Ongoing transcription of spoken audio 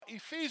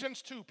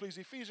Ephesians 2, please.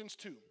 Ephesians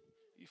 2.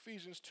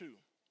 Ephesians 2.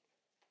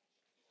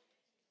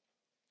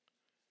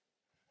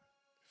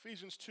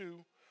 Ephesians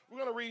 2. We're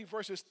going to read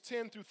verses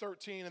 10 through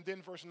 13 and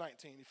then verse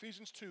 19.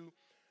 Ephesians 2,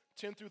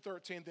 10 through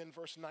 13, then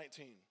verse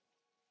 19.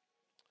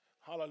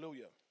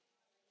 Hallelujah.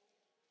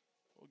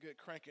 We'll get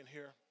cranking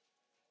here.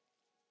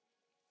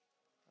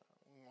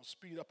 I'm going to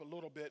speed up a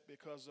little bit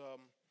because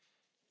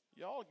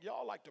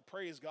y'all like to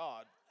praise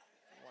God.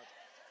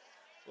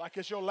 Like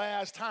it's your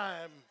last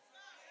time.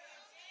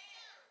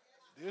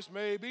 This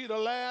may be the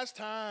last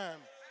time.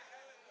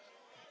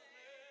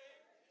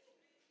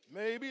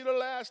 Maybe the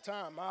last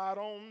time. I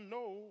don't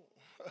know.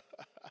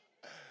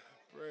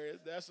 Praise.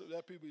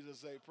 That people used to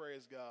say,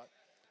 praise God.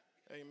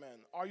 Amen.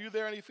 Are you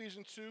there in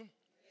Ephesians 2?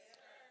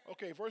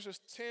 Okay, verses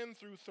 10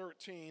 through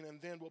 13, and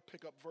then we'll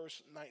pick up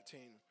verse 19.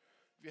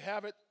 If you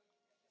have it,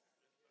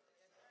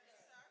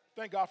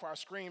 thank God for our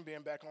screen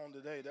being back on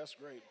today. That's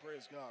great.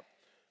 Praise God.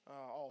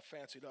 All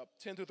fancied up.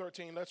 10 through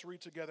 13, let's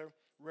read together.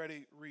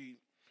 Ready, read.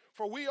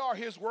 For we are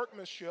his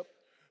workmanship,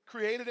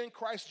 created in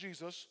Christ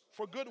Jesus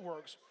for good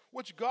works,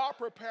 which God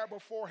prepared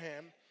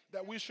beforehand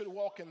that we should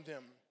walk in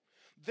them.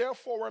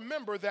 Therefore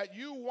remember that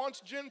you once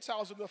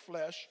Gentiles of the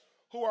flesh,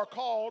 who are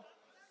called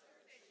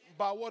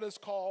by what is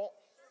called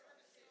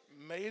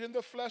made in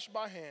the flesh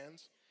by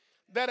hands,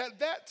 that at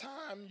that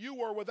time you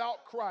were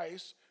without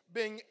Christ,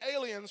 being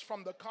aliens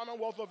from the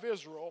commonwealth of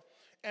Israel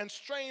and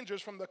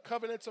strangers from the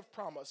covenants of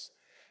promise,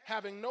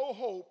 having no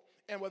hope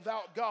and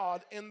without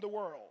God in the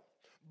world.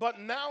 But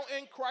now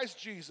in Christ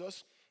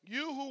Jesus,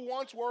 you who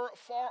once were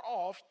far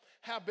off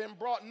have been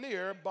brought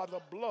near by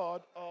the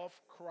blood of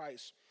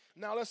Christ.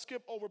 Now let's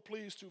skip over,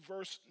 please, to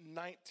verse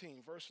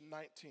 19. Verse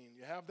 19.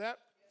 You have that?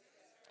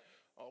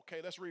 Okay,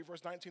 let's read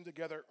verse 19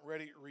 together.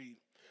 Ready, read.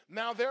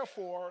 Now,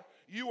 therefore,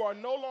 you are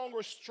no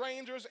longer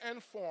strangers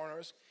and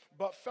foreigners,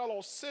 but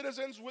fellow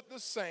citizens with the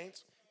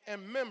saints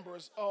and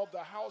members of the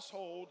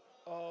household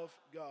of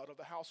God, of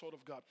the household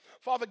of God.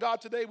 Father God,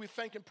 today we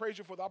thank and praise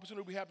you for the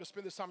opportunity we have to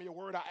spend this time in your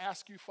word. I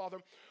ask you, Father,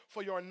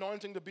 for your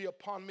anointing to be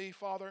upon me,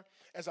 Father,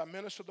 as I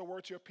minister the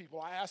word to your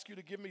people. I ask you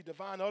to give me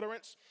divine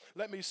utterance.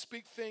 Let me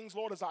speak things,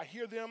 Lord, as I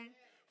hear them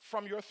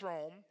from your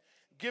throne.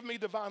 Give me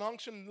divine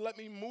unction. Let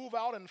me move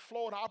out and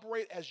flow and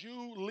operate as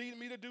you lead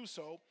me to do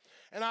so.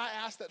 And I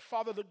ask that,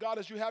 Father, the God,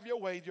 as you have your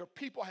way, your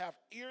people have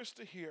ears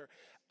to hear,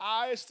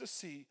 eyes to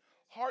see,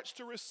 hearts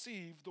to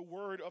receive the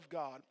word of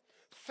God.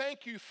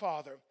 Thank you,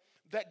 Father,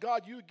 that,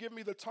 God, you give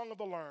me the tongue of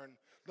the learned,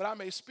 that I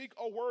may speak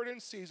a word in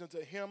season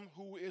to him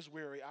who is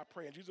weary. I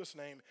pray in Jesus'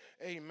 name,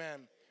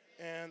 amen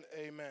and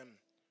amen.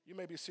 You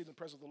may be seated in the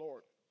presence of the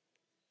Lord.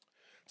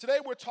 Today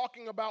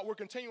we're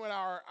continuing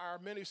our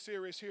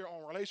mini-series here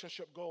on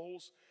relationship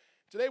goals.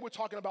 Today we're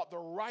talking about the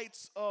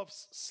rights of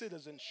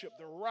citizenship,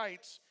 the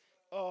rights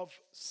of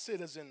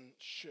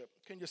citizenship.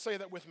 Can you say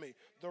that with me?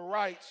 The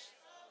rights.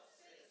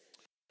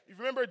 You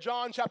remember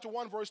John chapter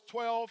 1, verse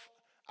 12?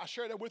 I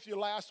shared that with you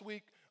last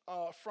week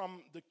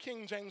from the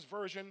King James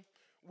Version,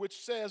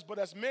 which says, but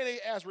as many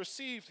as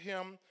received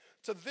him,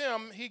 to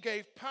them he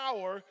gave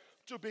power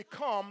to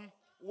become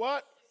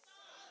what?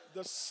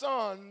 The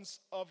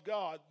sons of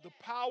God. The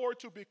power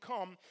to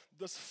become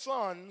the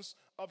sons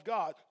of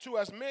God. To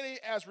as many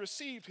as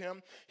received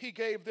him, he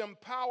gave them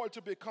power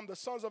to become the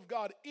sons of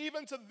God,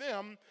 even to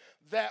them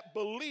that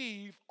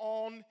believe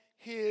on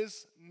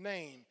his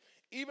name.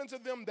 Even to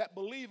them that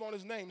believe on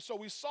his name. So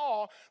we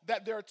saw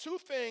that there are two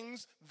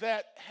things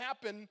that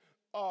happen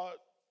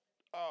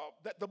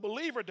that the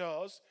believer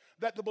does,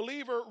 that the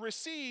believer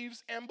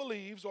receives and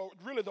believes, or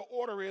really the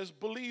order is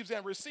believes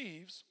and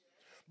receives.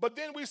 But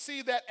then we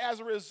see that as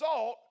a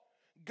result,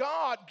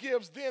 God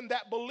gives then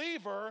that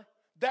believer,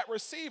 that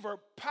receiver,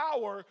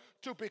 power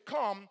to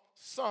become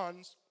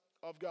sons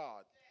of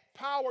God.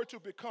 Power to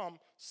become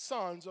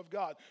sons of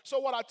God. So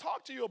what I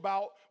talked to you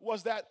about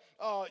was that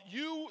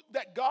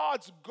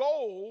God's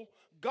goal,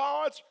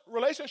 God's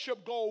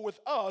relationship goal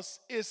with us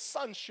is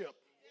sonship.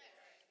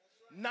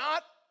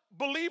 Not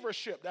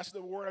believership. That's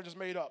the word I just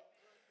made up.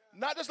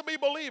 Not just to be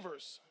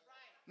believers.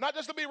 Not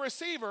just to be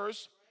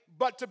receivers,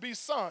 but to be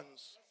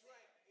sons.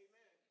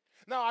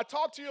 Now, I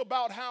talked to you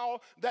about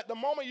how that the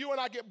moment you and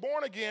I get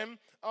born again,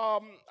 I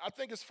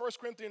think it's 1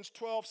 Corinthians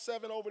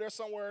 12:7 over there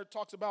somewhere. It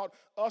talks about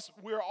us.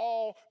 We're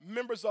all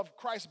members of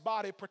Christ's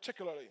body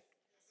particularly.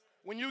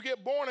 When you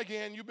get born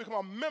again, you become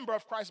a member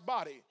of Christ's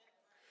body.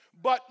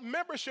 But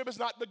membership is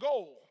not the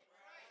goal.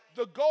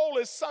 The goal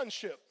is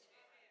sonship.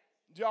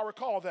 Do y'all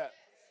recall that?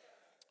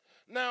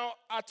 Now,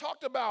 I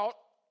talked about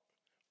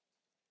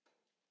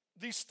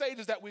these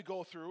stages that we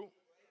go through.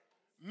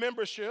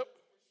 Membership.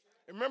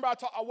 Remember,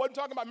 I wasn't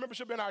talking about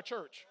membership in our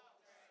church.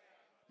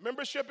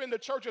 Membership in the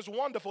church is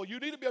wonderful. You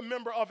need to be a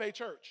member of a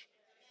church.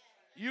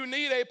 You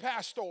need a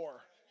pastor.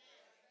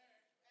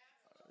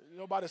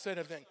 Nobody said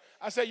anything.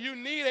 I said you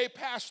need a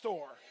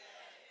pastor.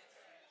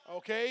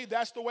 Okay,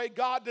 that's the way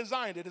God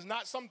designed it. It's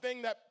not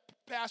something that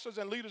pastors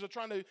and leaders are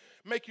trying to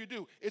make you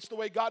do. It's the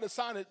way God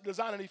designed it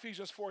in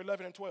Ephesians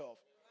 4:11 and 12,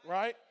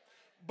 right?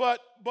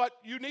 But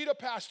you need a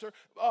pastor.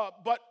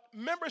 But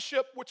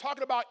membership, we're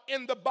talking about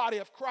in the body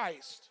of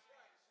Christ.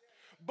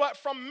 But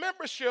from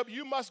membership,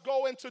 you must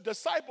go into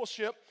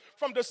discipleship.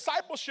 From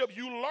discipleship,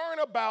 you learn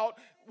about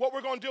what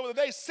we're going to deal with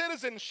today,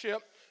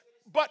 citizenship.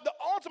 But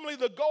ultimately,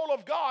 the goal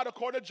of God,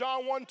 according to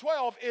John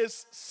 1:12,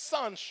 is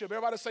sonship.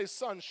 Everybody say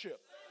sonship.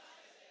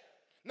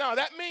 Now,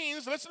 that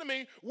means, listen to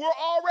me, we're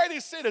already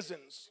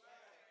citizens.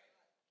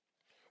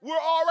 We're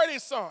already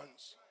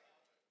sons.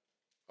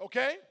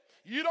 Okay?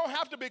 You don't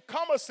have to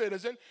become a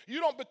citizen. You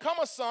don't become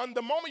a son.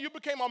 The moment you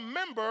became a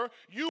member,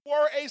 you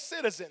were a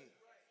citizen.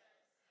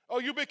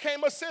 Or you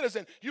became a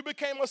citizen. You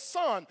became a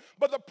son.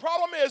 But the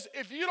problem is,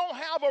 if you don't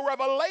have a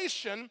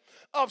revelation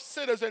of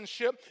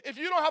citizenship, if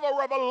you don't have a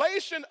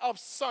revelation of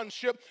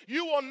sonship,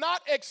 you will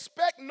not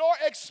expect nor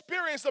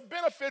experience the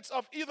benefits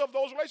of either of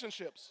those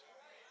relationships.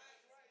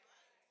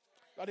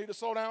 I need to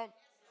slow down.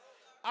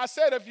 I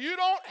said, if you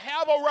don't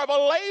have a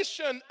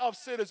revelation of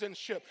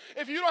citizenship,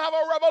 if you don't have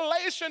a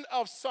revelation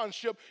of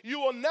sonship, you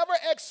will never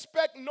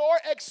expect nor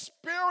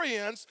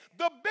experience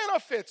the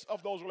benefits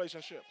of those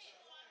relationships.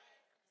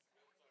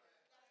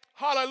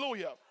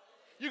 Hallelujah.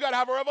 You got to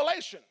have a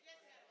revelation.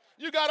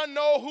 You got to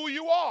know who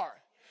you are.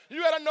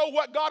 You got to know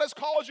what God has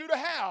called you to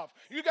have.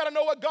 You got to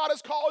know what God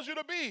has called you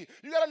to be.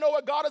 You got to know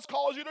what God has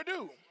called you to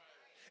do.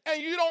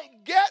 And you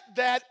don't get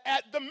that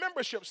at the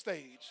membership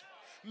stage.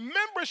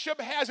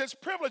 Membership has its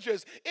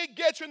privileges. It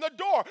gets you in the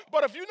door.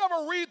 But if you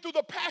never read through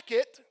the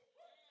packet,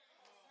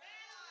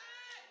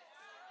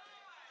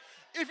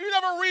 if you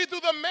never read through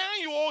the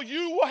manual,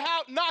 you will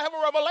not have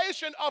a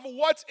revelation of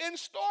what's in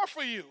store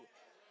for you.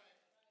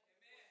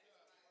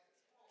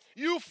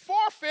 You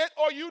forfeit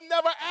or you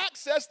never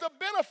access the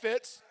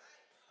benefits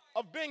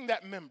of being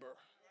that member.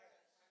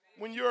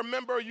 When you're a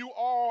member, you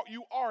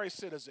are a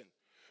citizen.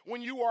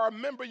 When you are a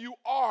member, you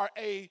are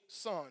a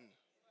son.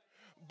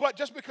 But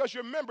just because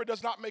you're a member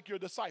does not make you a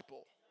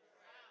disciple.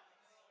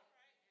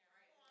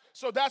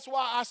 So that's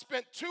why I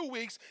spent 2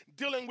 weeks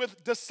dealing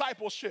with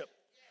discipleship.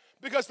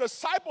 Because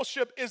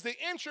discipleship is the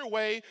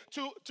entryway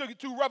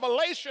to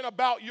revelation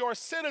about your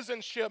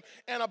citizenship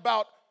and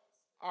about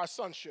our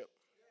sonship.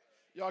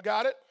 Y'all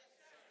got it?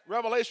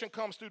 Revelation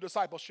comes through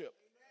discipleship.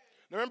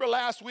 Now remember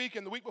last week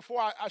and the week before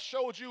I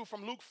showed you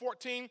from Luke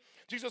 14,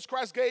 Jesus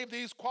Christ gave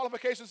these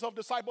qualifications of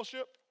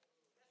discipleship.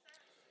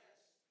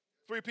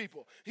 3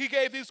 people. He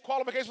gave these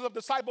qualifications of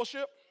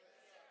discipleship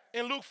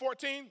in Luke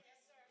 14.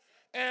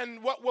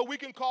 And what we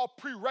can call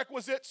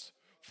prerequisites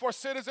for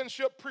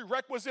citizenship,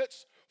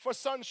 prerequisites for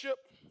sonship.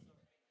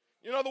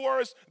 In other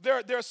words,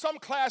 there are some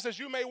classes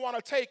you may want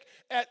to take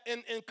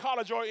in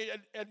college or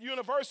at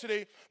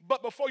university,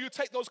 but before you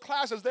take those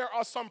classes, there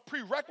are some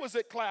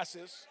prerequisite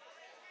classes.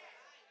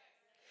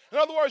 In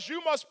other words,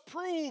 you must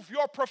prove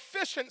your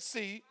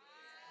proficiency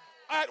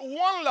at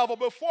one level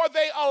before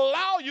they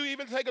allow you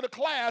even to take a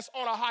class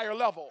on a higher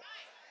level.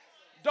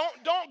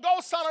 Don't go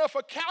sign up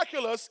for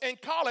calculus in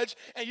college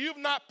and you've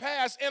not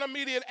passed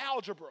intermediate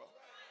algebra.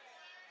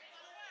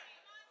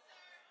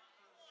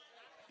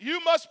 You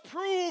must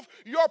prove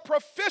your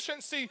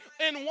proficiency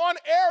in one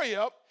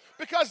area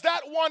because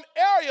that one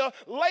area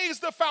lays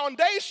the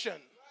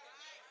foundation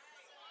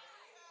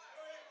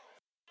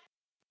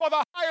for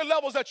the higher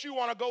levels that you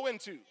want to go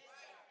into.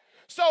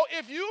 So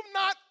if you've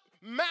not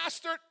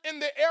mastered in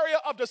the area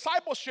of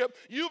discipleship,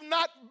 you've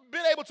not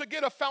been able to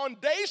get a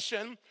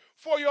foundation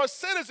for your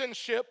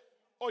citizenship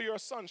or your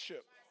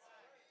sonship.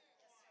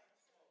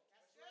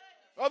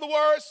 In other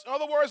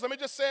words, let me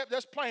just say it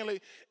just plainly.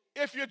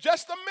 If you're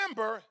just a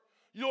member,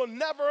 you'll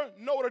never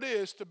know what it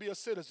is to be a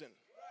citizen.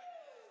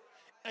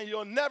 And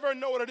you'll never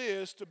know what it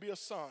is to be a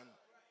son.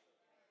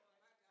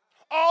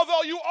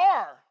 Although you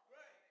are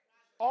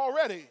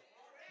already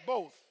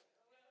both.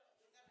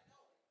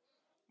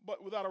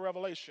 But without a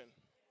revelation,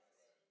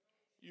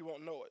 you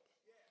won't know it.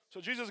 So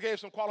Jesus gave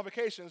some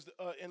qualifications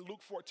in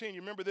Luke 14.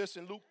 You remember this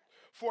in Luke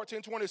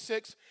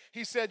 14:26?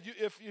 He said,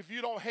 if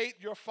you don't hate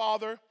your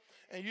father,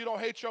 and you don't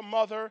hate your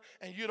mother,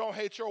 and you don't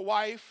hate your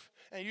wife,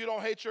 and you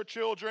don't hate your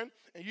children,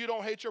 and you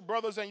don't hate your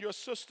brothers and your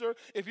sister,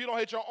 if you don't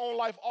hate your own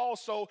life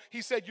also,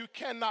 he said, you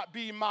cannot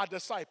be my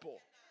disciple.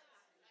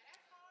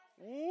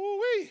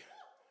 Woo-wee.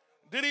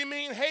 Did he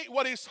mean hate?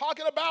 What he's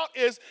talking about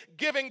is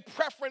giving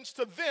preference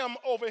to them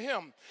over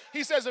him.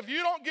 He says, if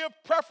you don't give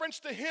preference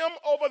to him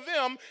over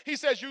them, he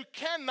says, you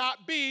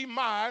cannot be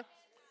my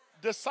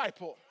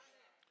disciple.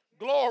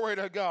 Glory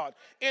to God.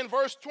 In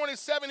verse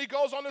 27, he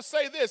goes on to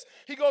say this.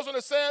 He goes on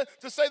to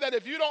say that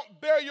if you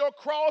don't bear your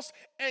cross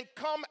and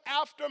come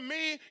after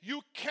me,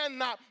 you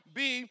cannot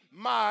be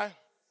my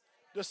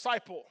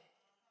disciple.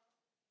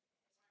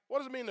 What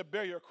does it mean to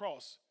bear your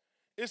cross?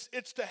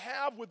 It's to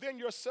have within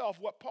yourself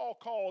what Paul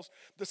calls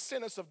the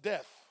sentence of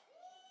death.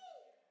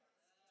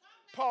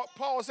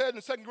 Paul said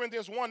in 2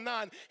 Corinthians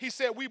 1:9, he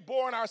said, we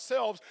bore in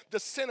ourselves the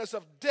sentence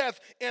of death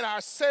in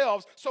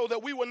ourselves so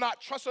that we will not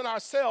trust in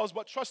ourselves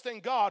but trust in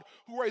God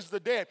who raised the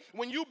dead.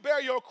 When you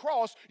bear your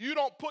cross, you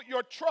don't put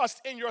your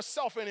trust in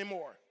yourself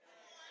anymore.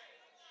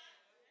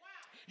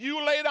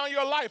 You lay down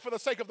your life for the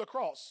sake of the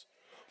cross,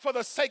 for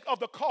the sake of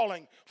the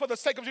calling, for the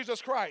sake of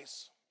Jesus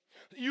Christ.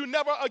 You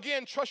never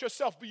again trust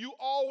yourself, but you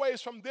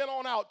always from then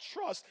on out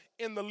trust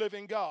in the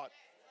living God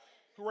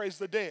who raised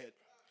the dead.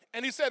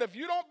 And he said, if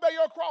you don't bear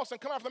your cross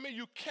and come after me,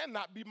 you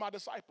cannot be my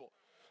disciple.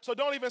 So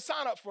don't even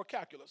sign up for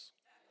calculus.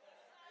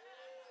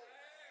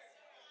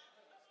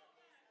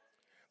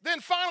 Then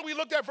finally, we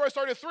looked at verse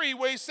 33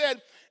 where he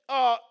said,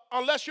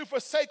 unless you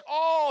forsake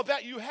all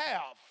that you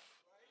have,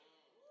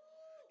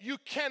 you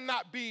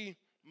cannot be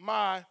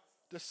my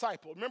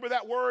disciple. Remember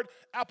that word,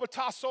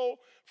 apatasso,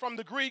 from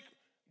the Greek,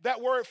 that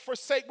word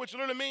forsake, which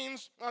literally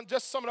means,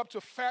 just sum it up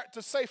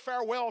to say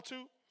farewell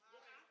to.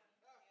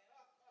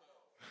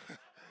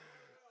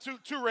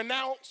 to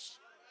renounce.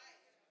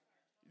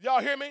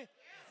 Y'all hear me?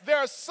 There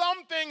are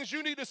some things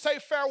you need to say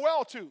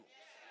farewell to.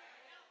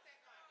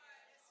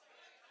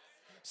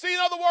 See, in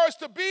other words,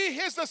 to be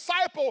his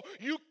disciple,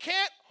 you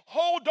can't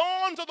hold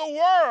on to the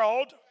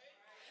world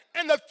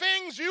and the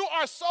things you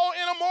are so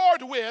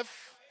enamored with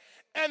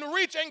and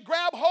reach and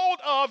grab hold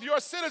of your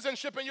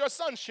citizenship and your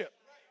sonship.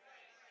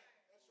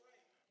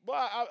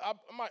 But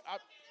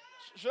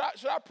should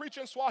I preach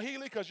in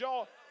Swahili? Because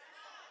y'all,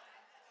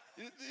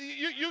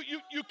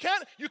 you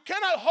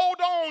cannot hold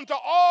on to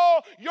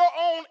all your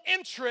own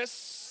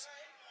interests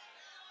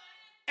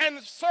and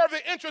serve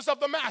the interests of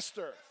the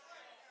master.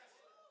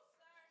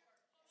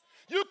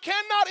 You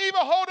cannot even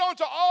hold on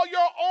to all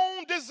your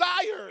own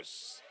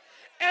desires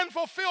and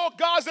fulfill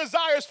God's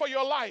desires for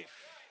your life.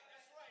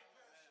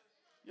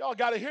 Y'all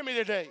got to hear me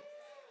today.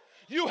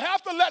 You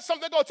have to let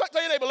something go.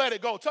 Tell your neighbor, let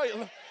it go. Tell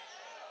you,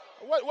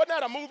 wasn't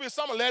that a movie or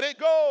something? Let it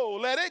go.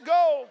 Let it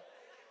go.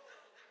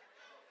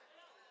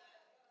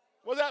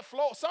 Was that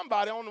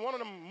somebody on one of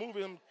them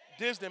movies, them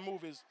Disney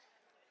movies?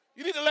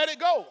 You need to let it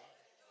go.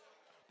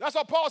 That's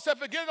what Paul said,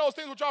 forgetting those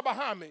things which are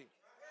behind me.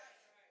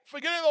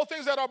 Forgetting those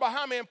things that are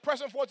behind me and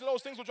pressing forward to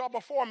those things which are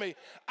before me,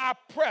 I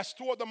press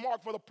toward the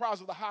mark for the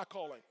prize of the high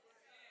calling.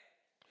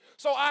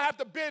 So I have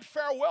to bid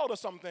farewell to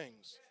some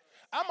things.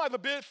 I might have to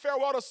bid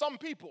farewell to some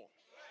people.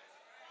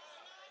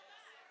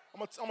 I'm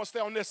going to stay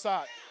on this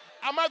side.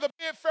 I might have to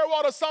bid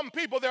farewell to some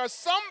people. There are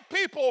some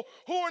people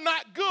who are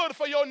not good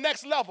for your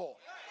next level.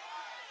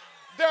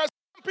 There are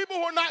some people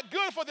who are not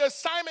good for the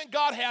assignment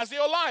God has in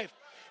your life.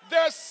 There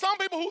are some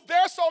people who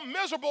they're so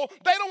miserable,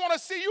 they don't want to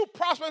see you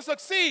prosper and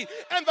succeed.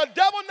 And the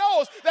devil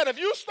knows that if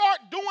you start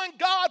doing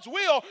God's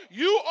will,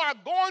 you are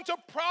going to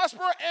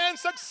prosper and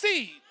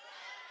succeed.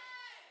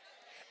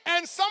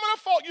 And some of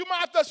the folk you might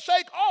have to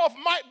shake off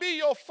might be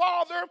your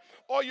father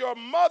or your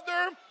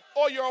mother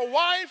or your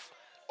wife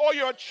or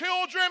your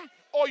children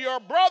or your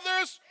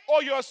brothers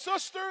or your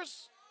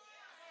sisters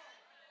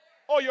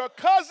or your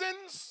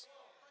cousins.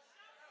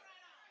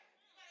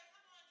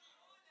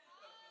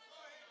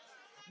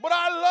 But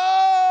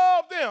I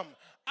love them.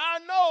 I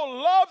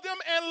know, love them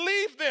and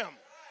leave them.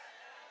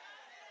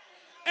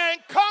 And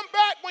come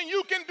back when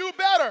you can do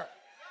better.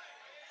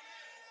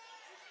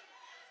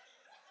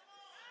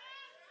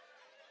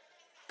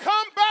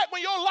 Come back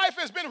when your life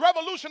has been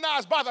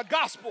revolutionized by the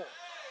gospel.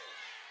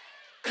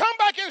 Come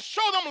back and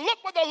show them,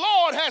 look what the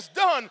Lord has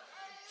done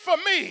for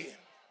me.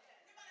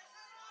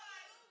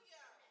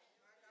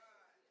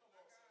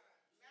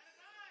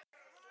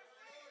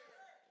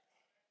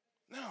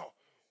 Now,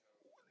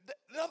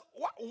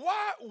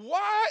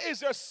 why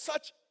is there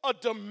such a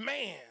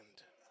demand?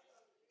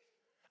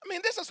 I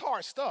mean, this is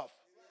hard stuff.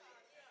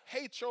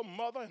 Hate your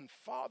mother and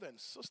father and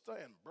sister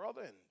and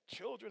brother and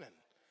children and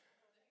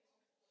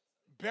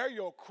bear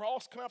your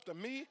cross, come after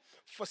me,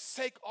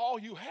 forsake all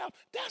you have.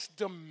 That's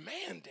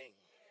demanding.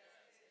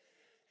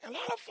 And a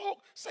lot of folk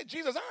say,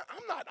 Jesus,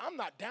 I'm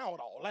not down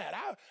with all that.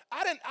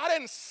 I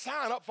didn't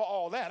sign up for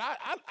all that.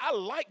 I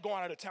like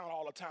going out of town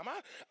all the time.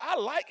 I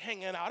like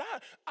hanging out.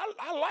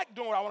 I like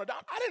doing what I want to do.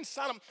 I didn't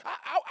sign up.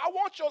 I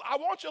want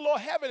your little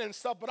heaven and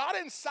stuff, but I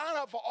didn't sign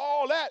up for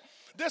all that.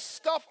 This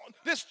stuff,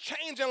 this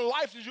change in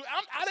life.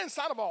 I didn't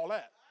sign up for all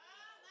that.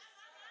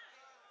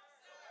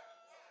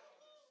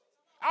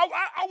 I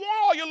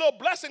want all your little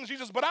blessings,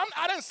 Jesus, but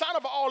I didn't sign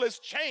up for all this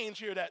change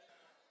here that.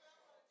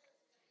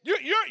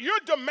 You're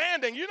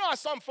demanding. You know how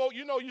some folk,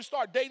 you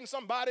start dating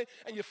somebody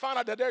and you find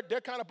out that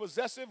they're kind of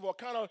possessive or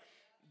kind of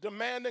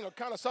demanding or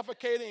kind of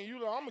suffocating, and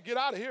I'm going to get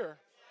out of here.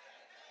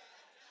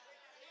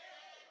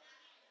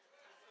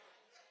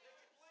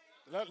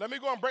 Let me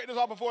go and break this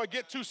off before it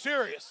gets too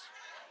serious.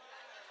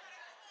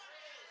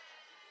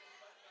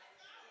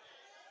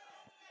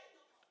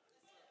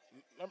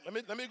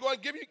 Let me go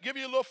and give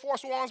you a little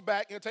force ones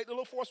back. Take the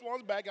little force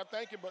ones back. I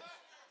thank you, but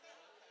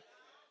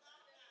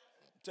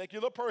take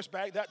your little purse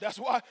back. That's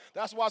why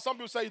some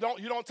people say you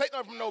don't take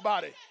nothing from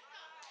nobody.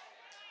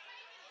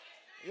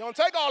 You don't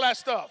take all that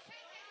stuff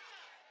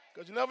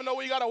because you never know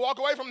when you got to walk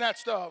away from that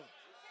stuff.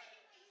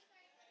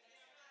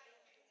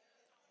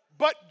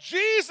 But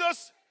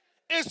Jesus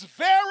is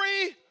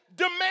very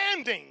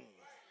demanding.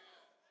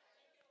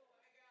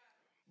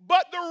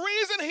 But the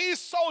reason he's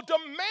so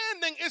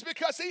demanding is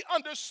because he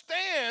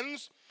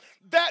understands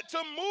that to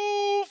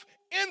move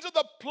into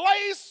the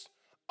place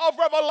of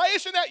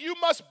revelation that you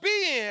must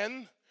be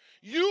in,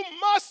 you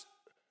must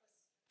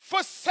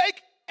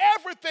forsake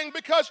everything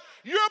because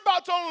you're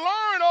about to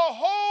learn a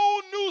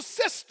whole new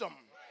system.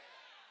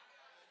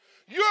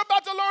 You're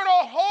about to learn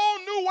a whole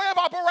new way of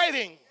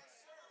operating.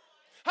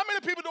 How many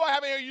people do I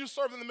have in here you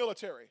served in the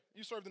military?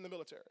 You served in the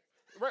military.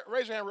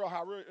 Raise your hand real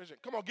high.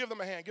 Come on, give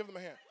them a hand. Give them a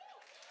hand.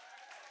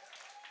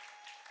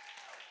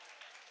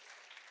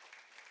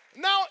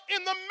 Now,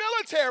 in the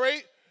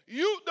military,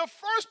 the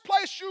first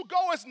place you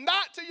go is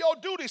not to your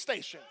duty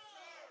station.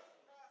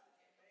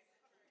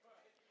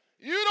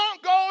 You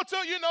don't go to,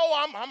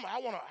 I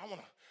want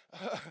to.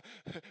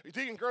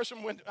 Deacon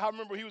Gershom, I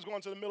remember he was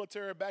going to the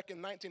military back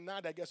in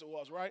 1990, I guess it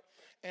was, right?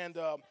 And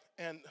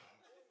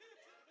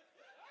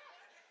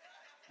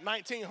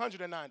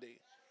 1990.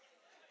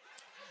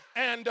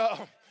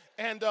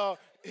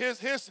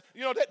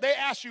 They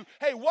ask you,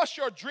 hey, what's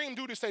your dream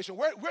duty station?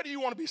 Where do you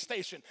want to be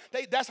stationed?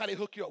 That's how they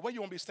hook you up. Where do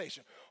you want to be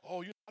stationed?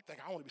 Oh, I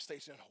think I want to be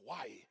stationed in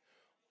Hawaii.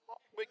 Oh,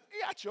 we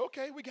got you.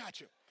 Okay, we got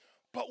you.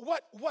 But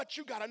what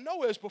you got to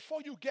know is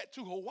before you get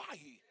to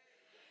Hawaii,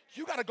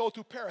 you got to go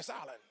through Paris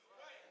Island.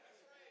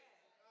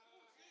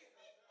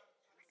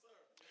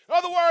 In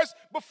other words,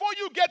 before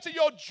you get to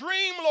your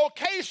dream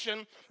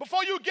location,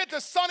 before you get to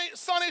sunny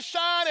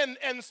shine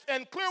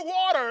and clear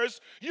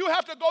waters, you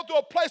have to go to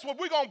a place where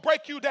we're going to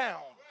break you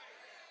down.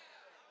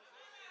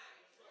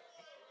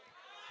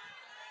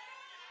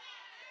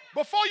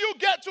 Before you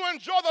get to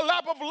enjoy the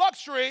lap of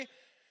luxury,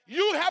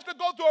 you have to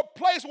go to a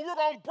place where we're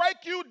going to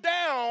break you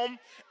down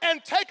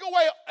and take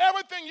away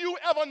everything you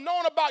ever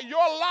known about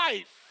your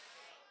life.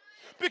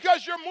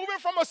 Because you're moving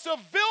from a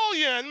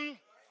civilian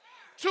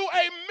to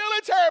a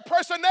military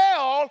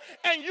personnel,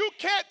 and you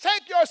can't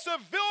take your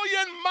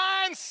civilian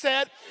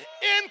mindset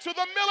into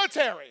the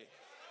military.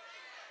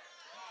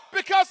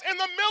 Because in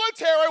the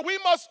military, we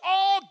must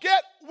all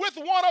get with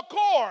one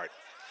accord.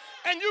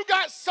 And you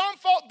got some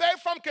folk there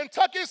from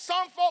Kentucky,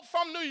 some folk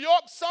from New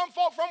York, some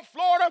folk from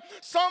Florida,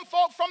 some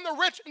folk from the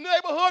rich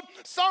neighborhood,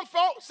 some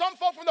folk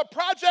from the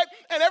project,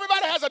 and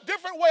everybody has a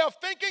different way of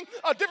thinking,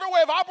 a different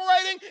way of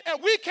operating,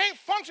 and we can't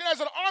function as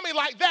an army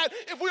like that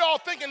if we're all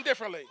thinking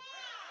differently.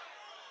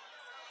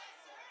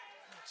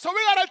 So we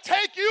got to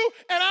take you,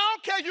 and I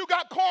don't care if you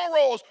got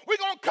cornrows. We're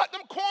going to cut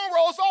them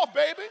cornrows off,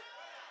 baby.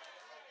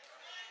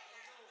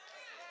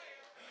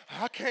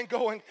 I can't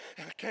go and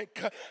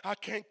I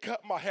can't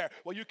cut my hair.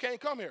 Well, you can't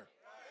come here.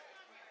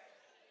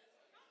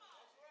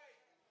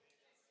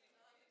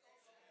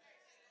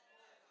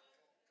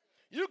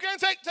 You can't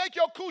take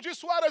your Gucci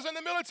sweaters in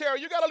the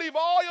military. You got to leave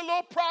all your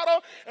little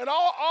Prada and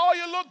all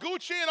your little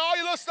Gucci and all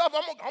your little stuff.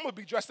 I'm going to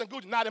be dressed in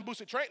Gucci, not in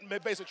basic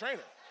training.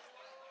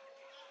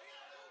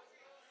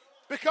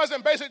 Because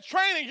in basic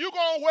training, you're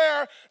going to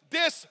wear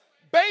this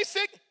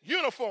basic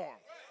uniform.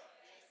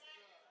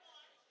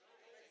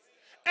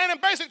 And in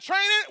basic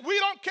training, we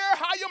don't care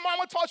how your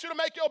mama taught you to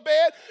make your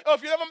bed or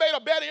if you ever made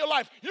a bed in your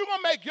life. You're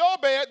going to make your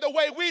bed the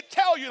way we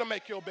tell you to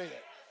make your bed.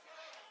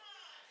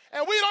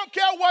 And we don't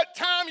care what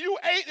time you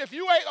ate. If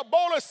you ate a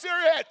bowl of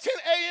cereal at 10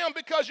 a.m.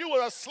 because you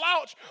were a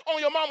slouch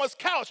on your mama's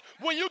couch,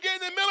 when you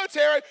get in the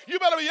military, you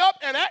better be up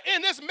and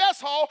in this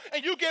mess hall,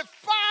 and you get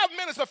 5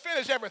 minutes to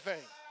finish everything.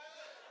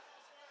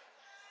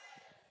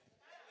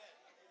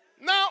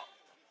 Now,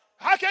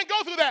 I can't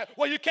go through that.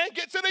 Well, you can't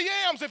get to the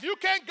yams. If you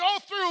can't go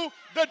through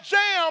the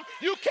jam,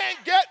 you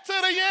can't get to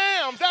the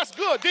yams. That's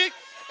good, Deke.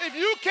 If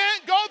you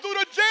can't go through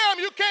the jam,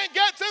 you can't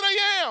get to the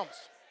yams.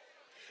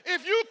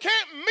 If you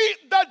can't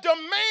meet the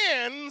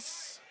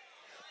demands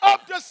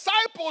of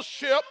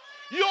discipleship,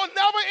 you'll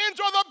never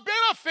enjoy the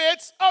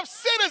benefits of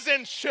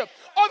citizenship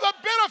or the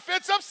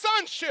benefits of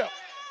sonship.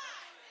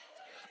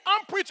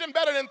 I'm preaching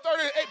better than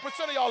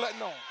 38% of y'all that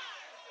know.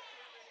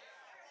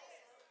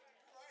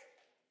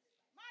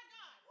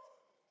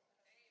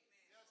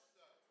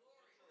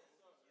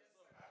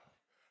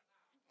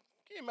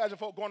 Can you imagine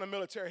folk going to the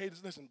military? Hey,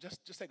 listen,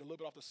 just take a little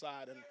bit off the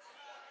side, and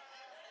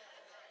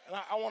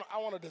I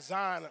want to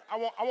design. I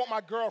want my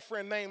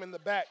girlfriend name in the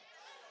back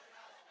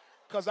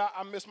because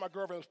I miss my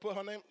girlfriend. Put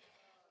her name.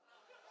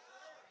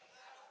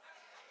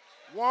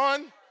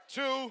 1,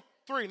 2,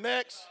 3.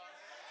 Next.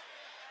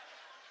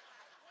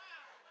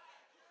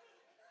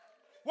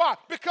 Why?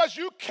 Because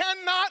you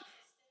cannot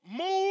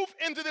move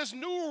into this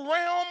new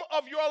realm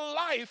of your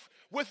life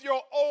with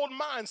your old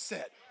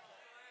mindset.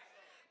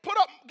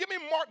 Give me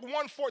Mark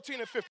 1:14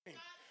 and 15.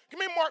 Give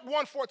me Mark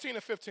 1:14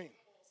 and 15.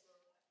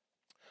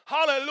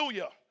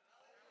 Hallelujah.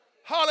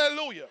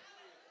 Hallelujah.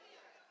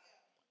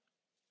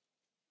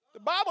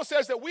 The Bible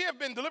says that we have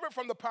been delivered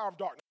from the power of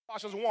darkness.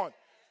 Colossians 1.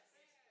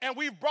 And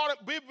we've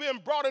been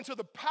brought into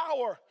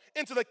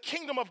the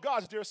kingdom of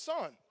God's dear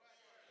Son.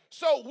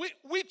 So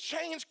we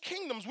change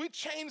kingdoms, we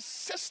change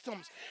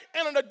systems.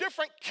 And in a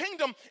different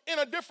kingdom, in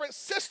a different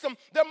system,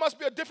 there must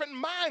be a different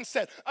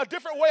mindset, a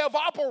different way of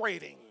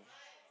operating.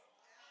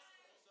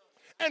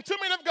 And too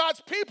many of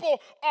God's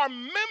people are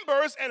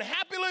members and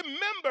happily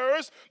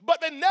members,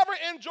 but they never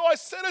enjoy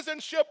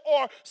citizenship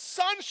or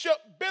sonship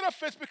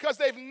benefits because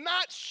they've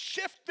not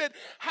shifted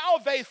how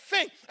they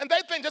think. And they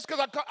think just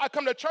because I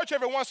come to church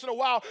every once in a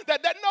while,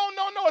 that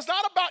no, it's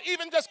not about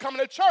even just coming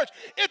to church.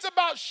 It's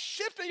about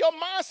shifting your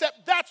mindset.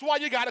 That's why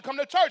you got to come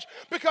to church,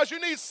 because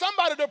you need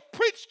somebody to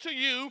preach to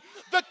you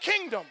the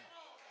kingdom.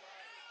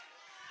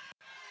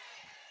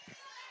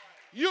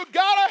 You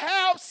got to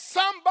have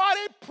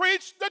somebody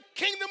preach the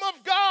kingdom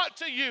of God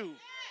to you.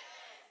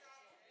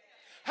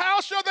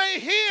 How shall they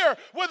hear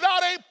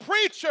without a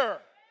preacher?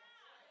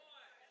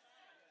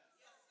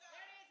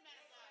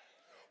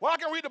 Well, I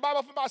can read the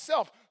Bible for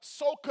myself.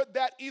 So could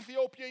that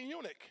Ethiopian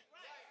eunuch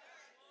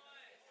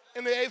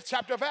in the 8th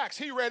chapter of Acts.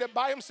 He read it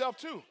by himself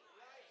too.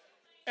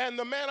 And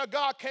the man of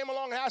God came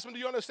along and asked him, do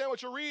you understand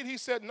what you read? He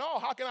said, no,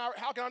 how can I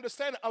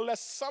understand it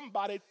unless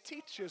somebody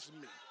teaches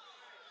me?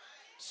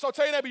 So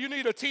tell your neighbor, you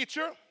need a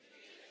teacher,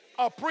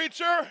 a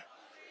preacher,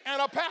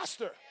 and a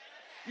pastor.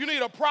 You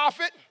need a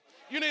prophet.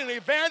 You need an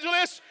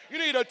evangelist. You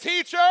need a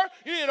teacher.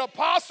 You need an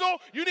apostle.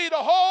 You need a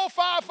whole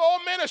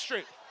fivefold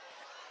ministry.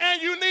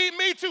 And you need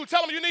me too.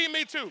 Tell them you need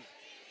me too.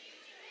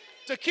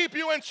 To keep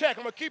you in check.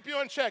 I'm going to keep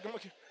you in check. Come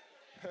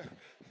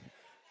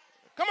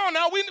on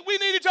now. We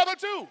need each other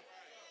too.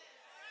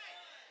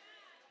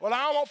 Well,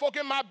 I don't want folk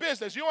in my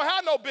business. You don't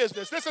have no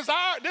business. This is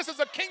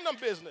a kingdom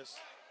business.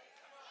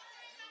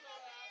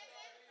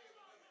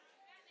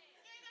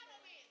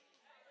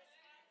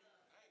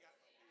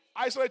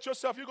 Isolate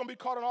yourself. You're going to be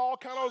caught in all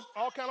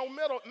kind of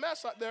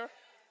mess out there.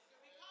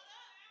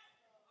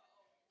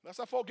 That's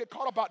how folk get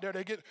caught up out there.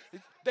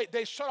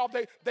 They shut off.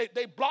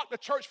 They block the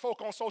church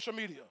folk on social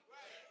media.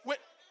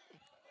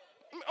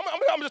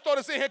 I'm just throw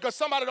this in here because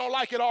somebody don't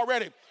like it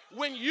already.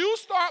 When you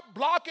start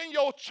blocking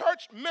your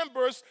church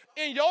members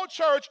in your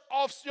church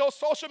off your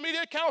social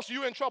media accounts,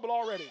 you're in trouble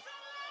already.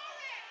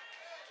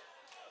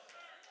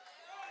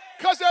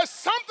 Because there's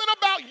something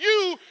about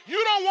you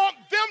don't want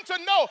them to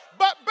know.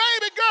 But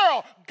baby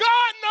girl,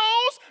 God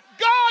knows,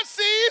 God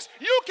sees,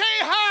 you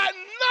can't hide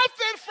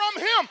nothing from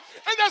him.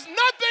 And there's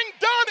nothing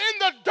done in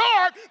the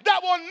dark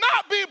that will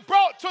not be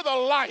brought to the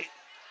light.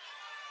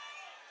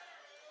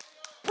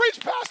 Preach,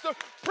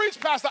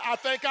 pastor, I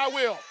think I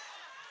will.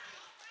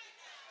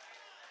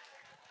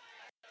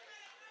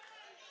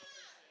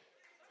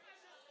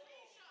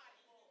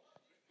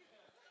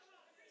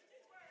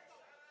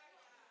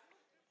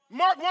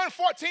 Mark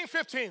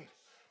 1:14-15.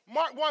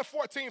 Mark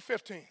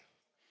 1:14-15.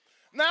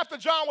 Now after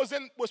John was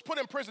put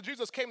in prison,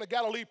 Jesus came to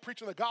Galilee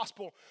preaching the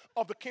gospel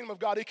of the kingdom of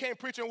God. He came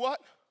preaching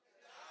what?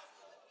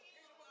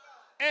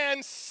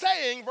 And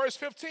saying, verse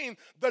 15,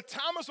 the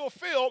time is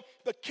fulfilled,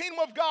 the kingdom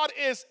of God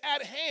is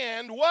at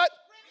hand. What?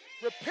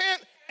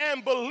 Repent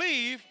and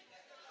believe.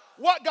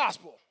 What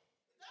gospel?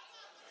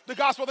 The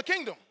gospel of the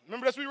kingdom.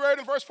 Remember this we read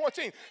in verse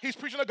 14. He's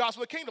preaching the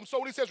gospel of the kingdom. So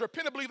when he says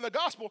repent and believe in the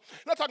gospel,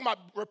 he's not talking about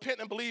repent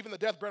and believe in the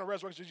death, burial, and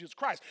resurrection of Jesus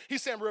Christ.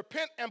 He's saying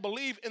repent and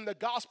believe in the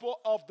gospel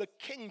of the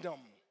kingdom.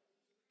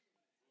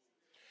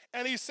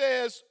 And he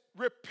says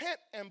repent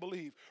and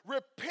believe.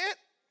 Repent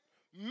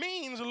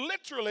means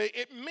literally,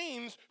 it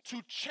means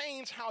to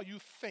change how you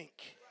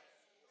think.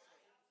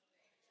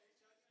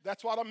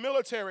 That's why the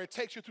military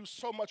takes you through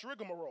so much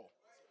rigmarole.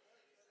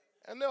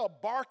 And they'll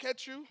bark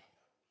at you.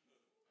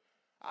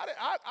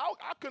 I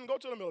couldn't go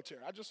to the military.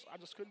 I just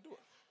couldn't do it.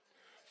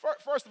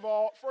 First of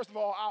all,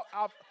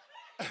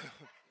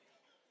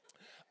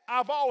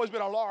 I've always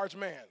been a large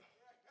man,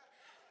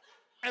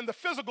 and the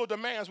physical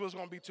demands was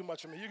going to be too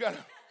much for me. You got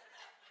to.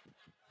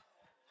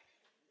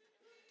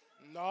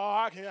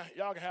 No,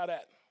 y'all can have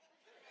that.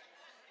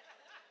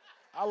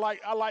 I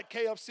like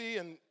KFC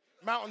and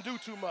Mountain Dew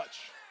too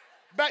much.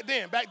 Back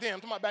then, I'm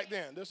talking about back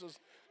then. This is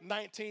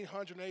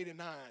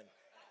 1989.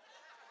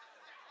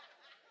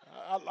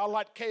 I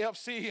like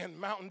KFC and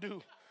Mountain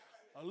Dew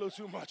a little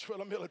too much for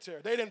the military.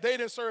 They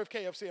didn't serve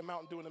KFC and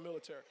Mountain Dew in the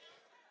military.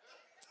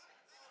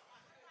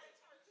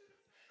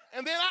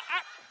 And then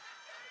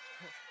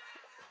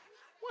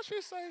what'd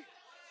she say?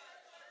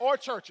 Or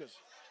churches,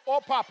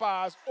 or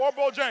Popeyes, or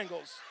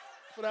Bojangles,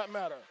 for that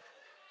matter.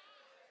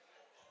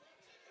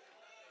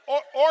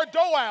 Or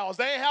dough owls.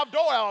 They ain't have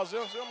dough owls.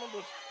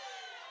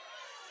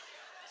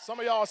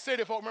 Some of y'all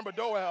city folk remember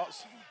dough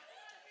owls.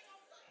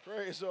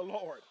 Praise the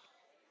Lord.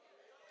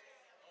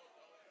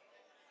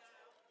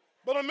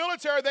 But in the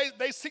military,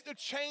 they seek to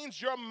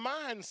change your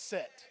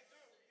mindset.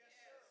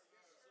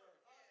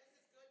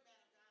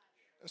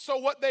 And so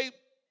what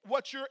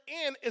you're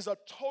in is a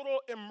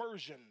total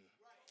immersion.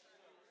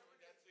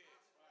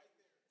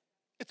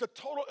 It's a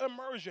total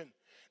immersion.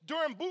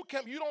 During boot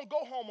camp, you don't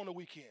go home on the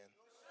weekend.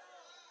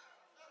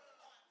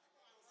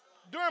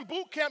 During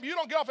boot camp, you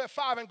don't get off at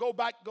 5 and go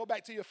back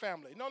to your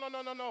family. No.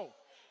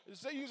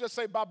 You just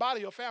say bye-bye to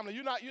your family.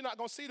 You're not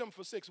going to see them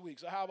for 6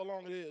 weeks or however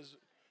long it is.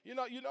 You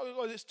know,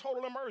 it's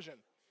total immersion.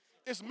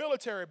 It's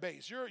military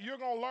based. You're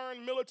going to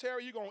learn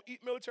military. You're going to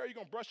eat military. You're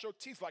going to brush your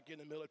teeth like you're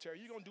in the military.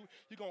 You're going to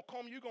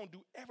comb. You're going to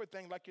do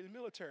everything like you're in the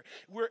military.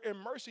 We're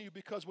immersing you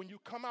because when you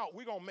come out,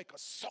 we're going to make a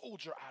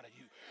soldier out of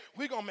you.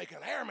 We're going to make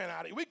an airman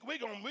out of you. We're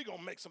going to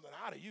make something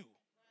out of you.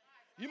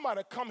 You might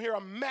have come here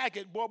a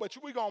maggot, boy, but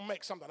we're going to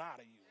make something out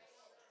of you.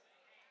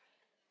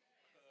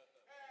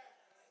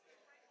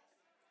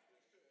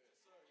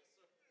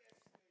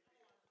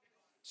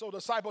 So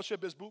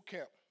discipleship is boot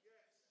camp.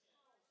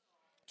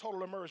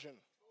 Total immersion.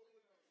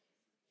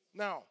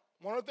 Now,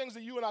 one of the things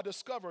that you and I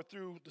discover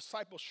through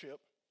discipleship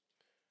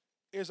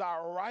is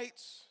our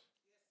rights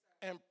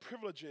and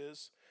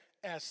privileges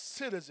as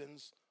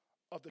citizens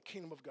of the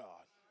kingdom of God.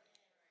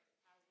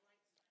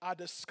 I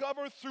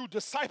discovered through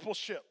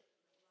discipleship.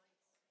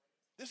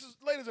 This is,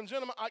 ladies and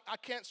gentlemen, I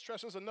can't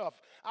stress this enough.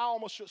 I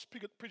almost should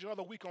preach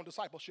another week on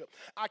discipleship.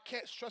 I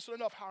can't stress it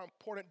enough how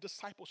important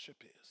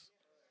discipleship is.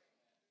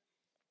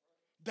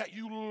 That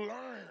you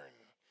learn,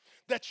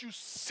 that you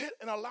sit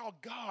and allow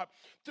God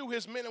through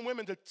his men and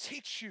women to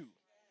teach you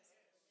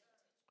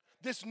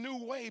this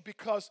new way,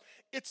 because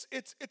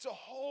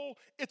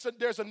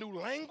there's a new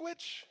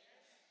language.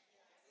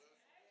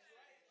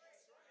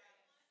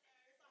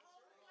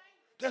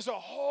 There's a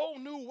whole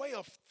new way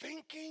of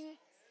thinking.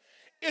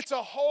 It's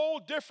a whole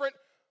different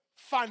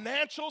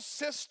financial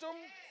system.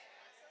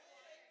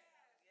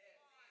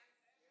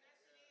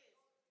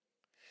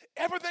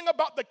 Everything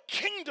about the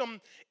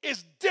kingdom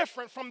is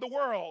different from the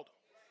world.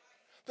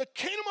 The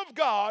kingdom of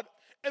God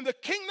and the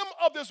kingdom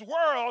of this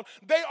world,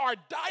 they are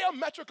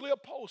diametrically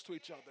opposed to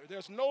each other.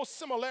 There's no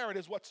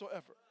similarities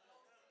whatsoever.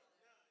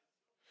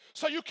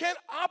 So you can't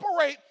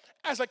operate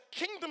as a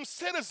kingdom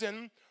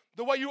citizen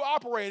the way you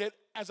operated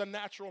as a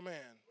natural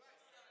man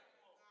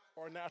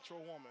or a natural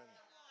woman.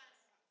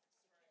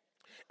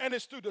 And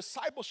it's through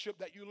discipleship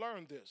that you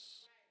learn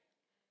this.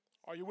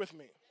 Are you with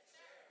me?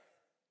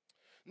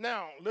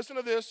 Now, listen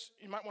to this.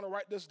 You might want to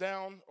write this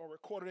down or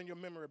record it in your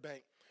memory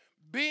bank.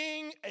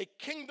 Being a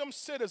kingdom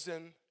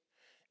citizen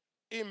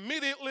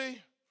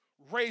immediately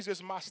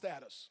raises my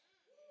status.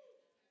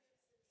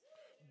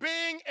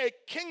 Being a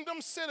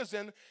kingdom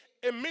citizen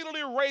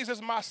immediately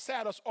raises my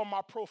status or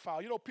my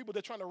profile. You know, people that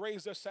are trying to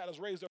raise their status,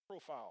 raise their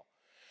profile.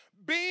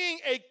 Being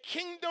a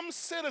kingdom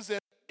citizen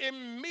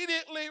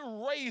immediately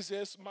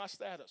raises my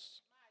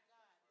status.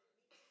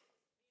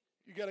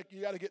 You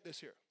gotta get this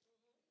here.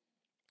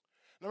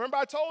 Now remember,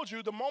 I told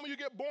you, the moment you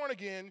get born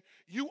again,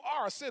 you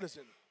are a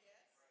citizen.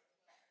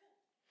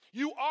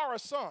 You are a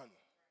son.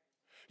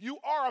 You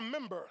are a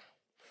member.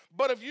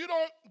 But if you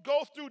don't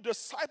go through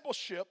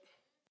discipleship,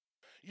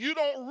 you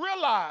don't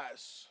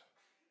realize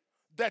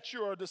that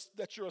you're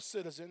a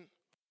citizen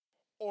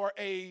or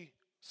a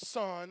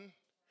son,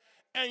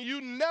 and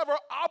you never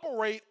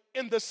operate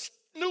in the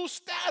new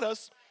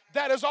status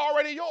that is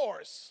already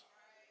yours.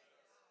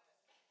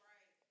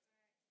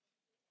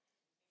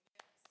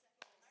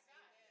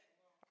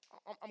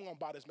 I'm going to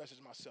buy this message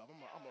myself.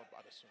 I'm going to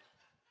buy this one.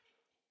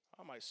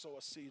 I might sow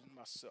a seed in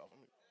myself.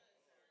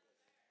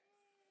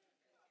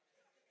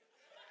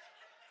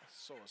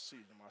 Sow a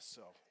seed in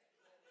myself.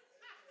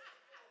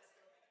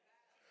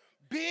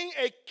 Being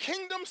a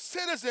kingdom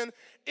citizen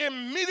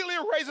immediately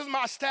raises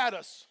my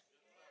status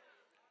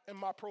and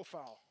my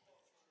profile.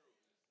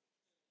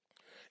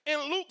 In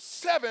Luke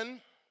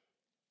 7,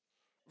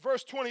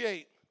 verse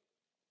 28,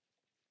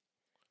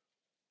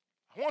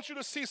 I want you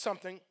to see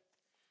something,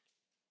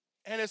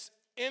 and it's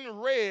in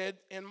red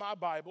in my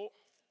Bible,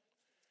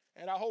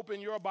 and I hope in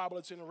your Bible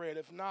it's in red.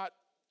 If not,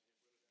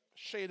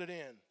 shade it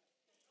in.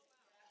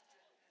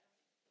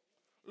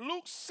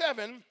 Luke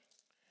 7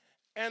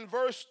 and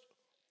verse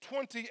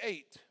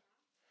 28.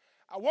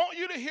 I want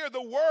you to hear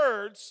the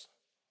words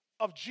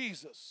of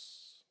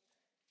Jesus.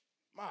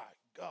 My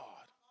God.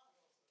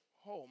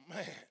 Oh,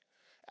 man.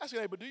 Ask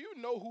your neighbor, do you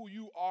know who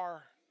you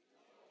are?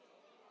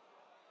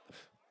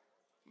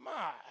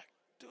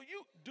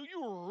 Do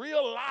you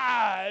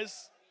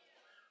realize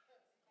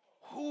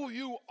who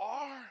you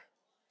are?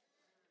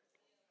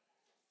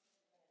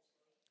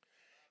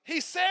 He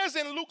says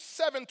in Luke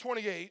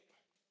 7:28,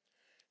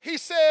 he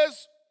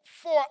says,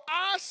 "For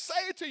I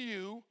say to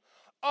you,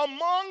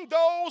 among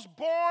those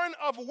born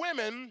of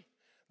women,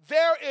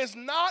 there is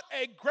not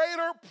a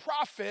greater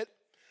prophet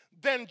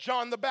than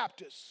John the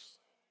Baptist."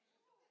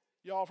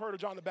 Y'all have heard of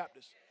John the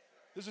Baptist.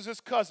 This is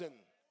his cousin,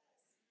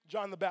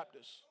 John the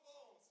Baptist.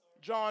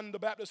 John the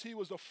Baptist, he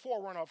was the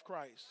forerunner of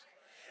Christ.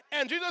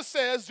 And Jesus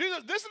says,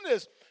 listen to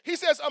this. He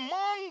says,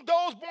 among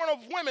those born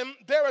of women,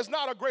 there is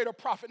not a greater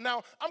prophet.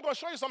 Now, I'm going to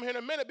show you something here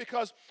in a minute,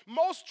 because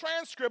most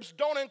transcripts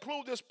don't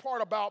include this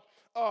part about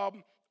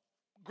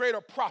greater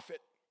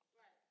prophet,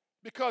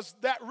 because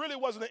that really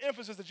wasn't the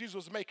emphasis that Jesus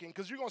was making,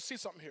 because you're going to see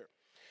something here.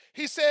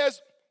 He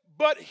says,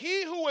 but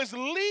he who is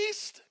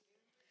least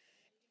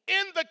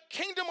in the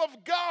kingdom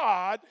of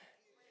God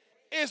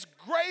is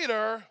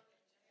greater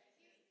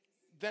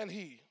than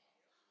he.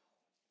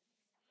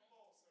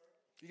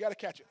 You got to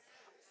catch it.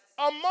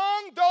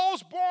 Among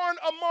those born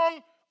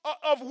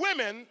of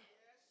women,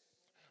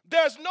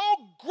 there's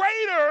no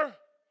greater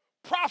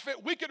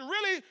prophet. We could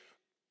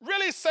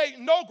really say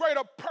no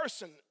greater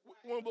person.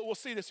 We'll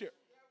see this here.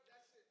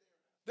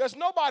 There's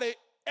nobody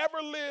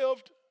ever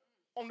lived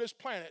on this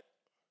planet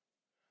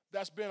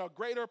that's been a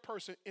greater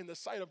person in the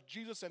sight of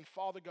Jesus and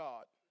Father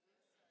God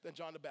than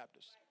John the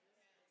Baptist.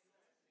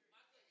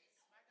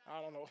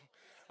 I don't know.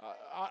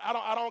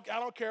 I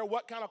don't care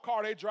what kind of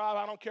car they drive.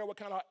 I don't care what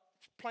kind of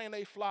plane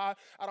they fly.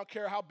 I don't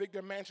care how big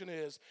their mansion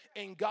is.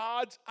 In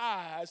God's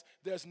eyes,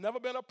 there's never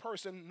been a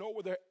person, nor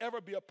will there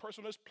ever be a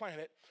person on this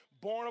planet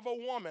born of a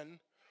woman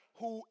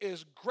who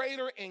is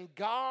greater in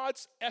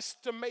God's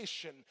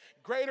estimation,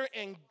 greater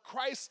in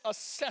Christ's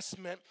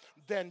assessment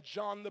than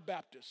John the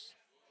Baptist.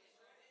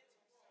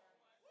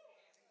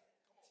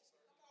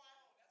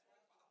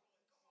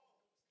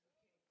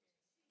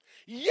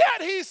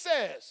 Yet he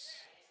says,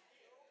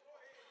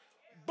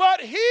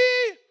 but he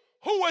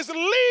who is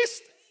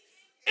least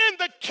in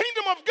the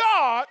kingdom of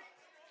God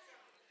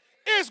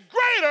is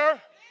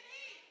greater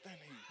than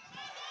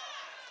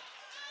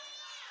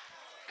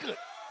he. Good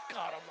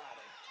God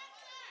Almighty.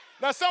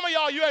 Now some of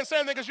y'all, you ain't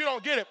saying anything because you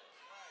don't get it.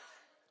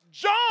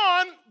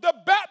 John the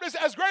Baptist,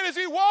 as great as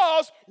he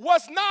was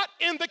not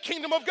in the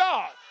kingdom of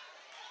God.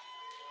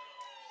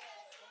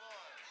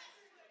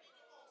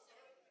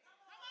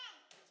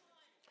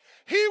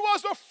 He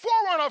was the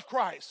forerunner of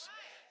Christ.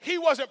 He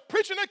wasn't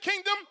preaching the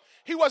kingdom.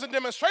 He wasn't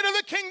demonstrating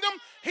the kingdom.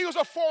 He was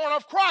a forerunner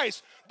of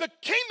Christ. The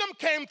kingdom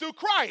came through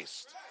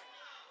Christ.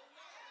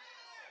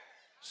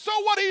 So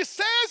what he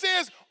says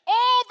is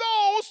all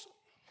those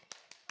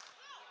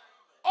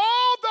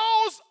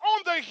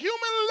on the human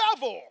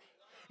level,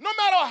 no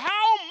matter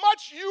how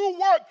much you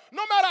work,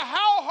 no matter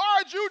how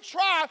hard you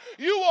try,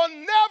 you will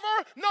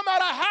never, no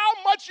matter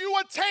how much you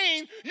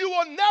attain, you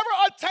will never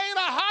attain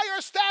a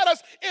higher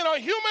status in a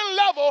human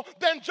level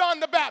than John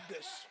the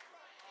Baptist.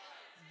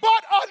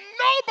 But a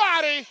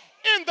nobody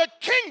in the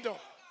kingdom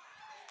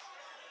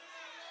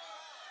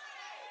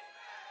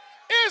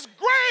is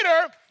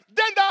greater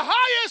than the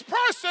highest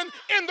person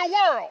in the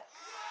world.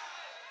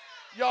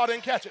 Y'all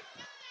didn't catch it.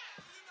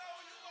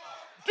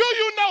 Do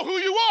you know who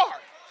you are?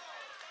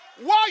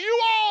 While you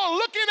all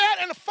looking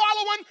at and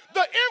following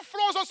the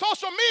influence on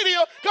social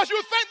media because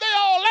you think they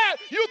all that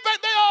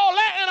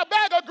in a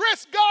bag of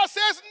grits, God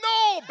says,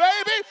 no,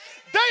 baby,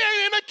 they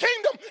ain't in the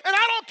kingdom. And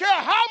I don't care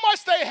how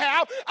much they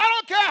have. I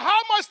don't care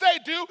how much they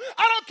do.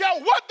 I don't care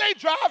what they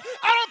drive.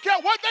 I don't care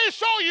what they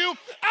show you.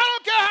 I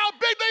don't care how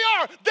big they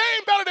are. They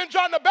ain't better than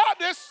John the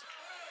Baptist.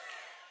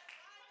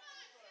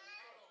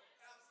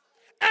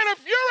 And if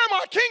you're in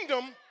my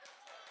kingdom,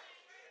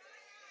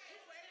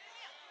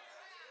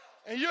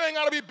 and you ain't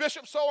got to be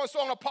bishop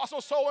so-and-so and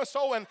apostle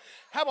so-and-so and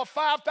have a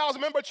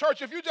 5,000 member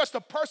church. If you're just a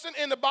person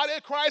in the body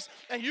of Christ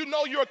and you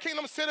know you're a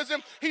kingdom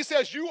citizen, he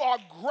says you are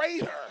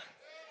greater.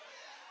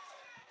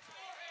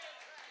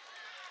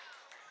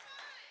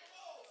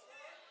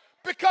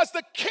 Because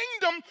the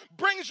kingdom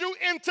brings you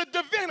into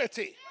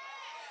divinity.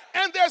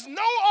 And there's no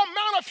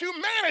amount of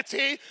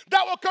humanity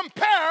that will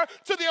compare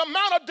to the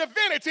amount of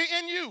divinity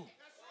in you.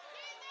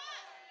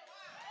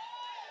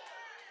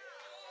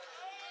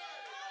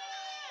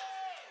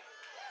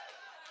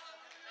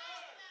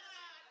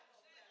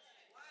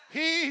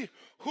 He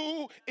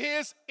who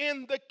is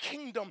in the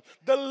kingdom,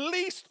 the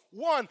least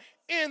one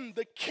in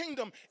the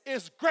kingdom,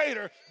 is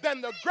greater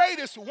than the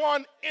greatest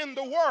one in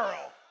the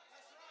world.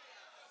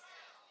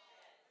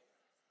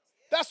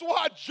 That's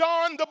why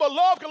John the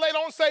beloved can later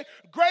on say,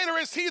 greater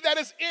is he that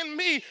is in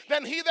me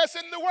than he that's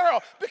in the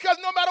world. Because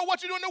no matter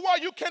what you do in the world,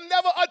 you can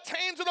never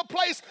attain to the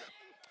place.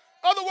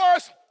 Other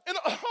words,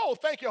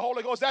 thank you,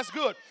 Holy Ghost, that's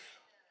good.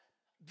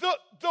 The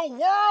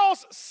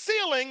world's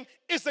ceiling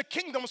is the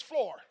kingdom's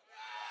floor.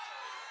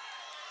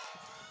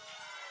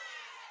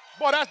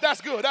 Boy, that's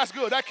good. That's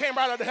good. That came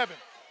right out of heaven.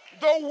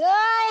 The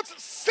world's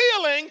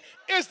ceiling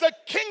is the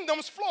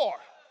kingdom's floor.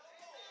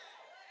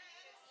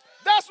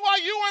 That's why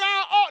you and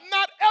I ought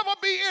not ever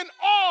be in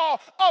awe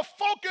of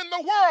folk in the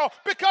world,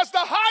 because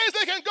the highest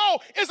they can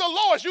go is the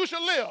lowest you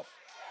should live.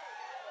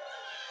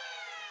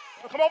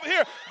 Come over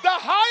here. The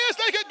highest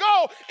they can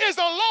go is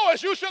the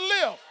lowest you should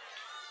live.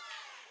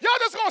 Y'all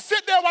just gonna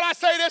sit there while I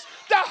say this.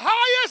 The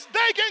highest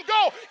they can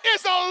go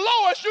is the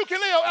lowest you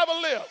can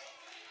ever live.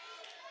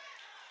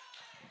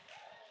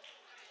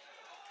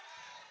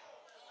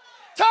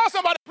 Tell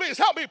somebody, please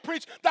help me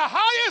preach. The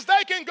highest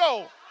they can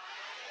go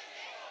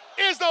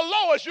is the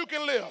lowest you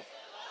can live.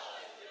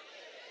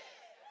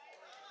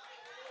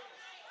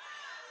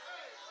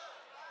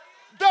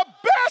 The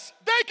best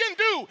they can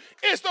do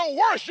is the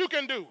worst you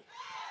can do.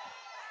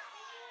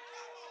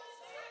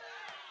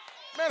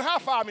 Man, high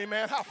five me,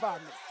 man. High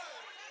five me.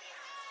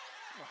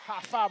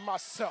 High five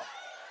myself.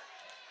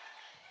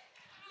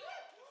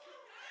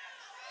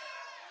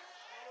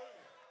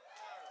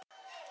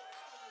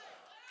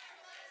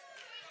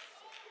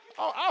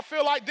 Oh, I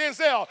feel like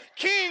Denzel.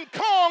 King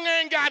Kong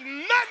ain't got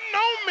nothing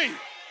on me.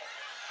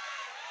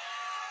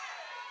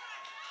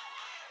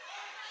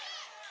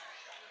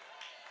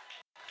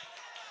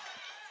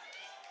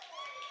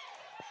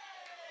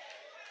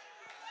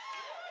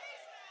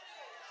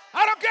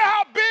 I don't care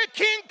how big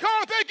King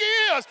Kong think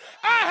he is.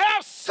 I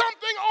have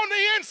something on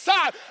the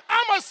inside.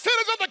 I'm a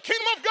citizen of the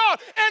kingdom of God,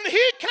 and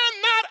he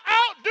cannot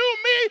outdo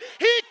me.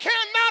 He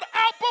cannot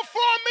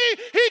outperform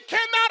me. He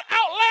cannot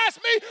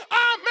outlast me.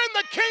 I'm in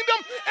the kingdom,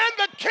 and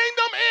the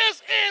kingdom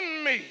is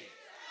in me.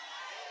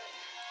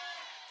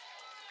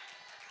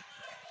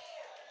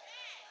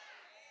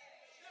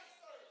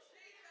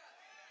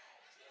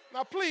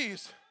 Now,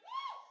 please,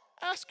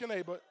 ask your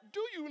neighbor,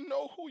 do you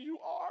know who you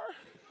are?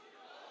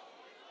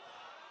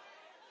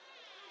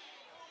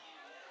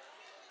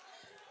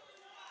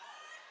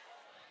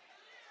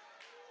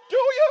 Do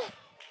you?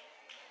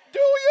 Do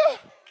you?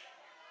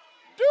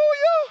 Do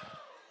you?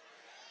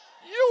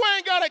 You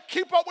ain't got to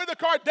keep up with the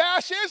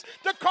Kardashians.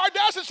 The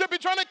Kardashians should be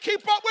trying to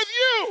keep up with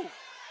you.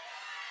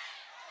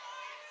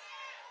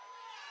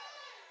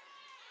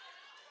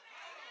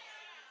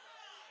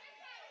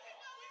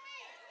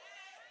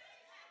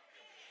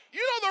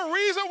 The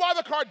reason why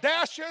the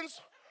Kardashians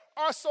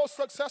are so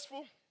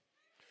successful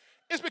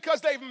is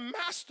because they've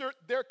mastered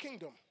their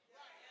kingdom.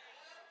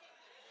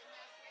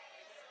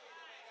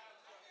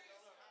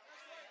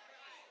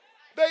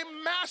 They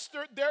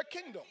mastered their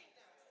kingdom.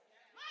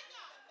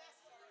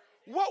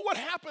 What would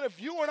happen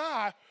if you and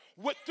I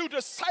would, through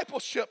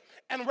discipleship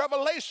and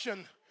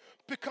revelation,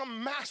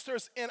 become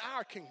masters in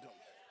our kingdom?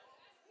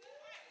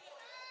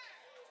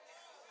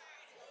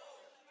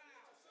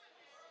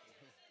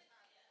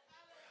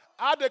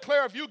 I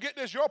declare if you get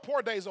this, your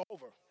poor days are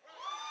over.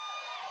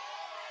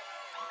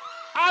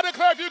 I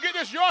declare if you get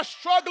this, your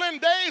struggling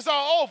days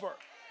are over.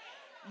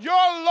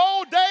 Your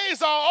low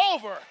days are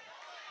over.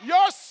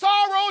 Your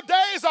sorrow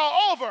days are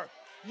over.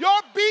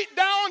 Your beat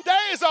down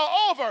days are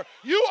over.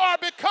 You are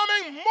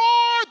becoming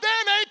more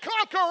than a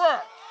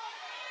conqueror.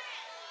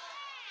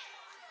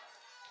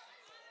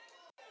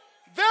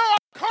 There are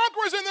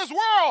conquerors in this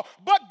world,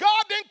 but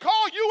God didn't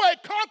call you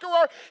a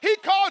conqueror. He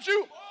called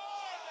you.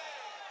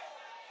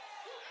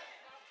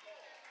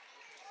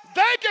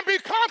 They can be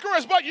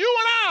conquerors, but you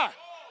and I.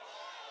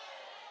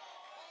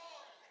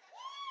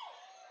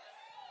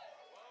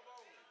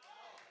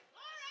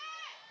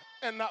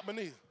 And not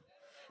beneath.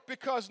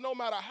 Because no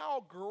matter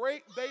how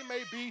great they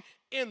may be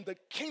in the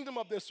kingdom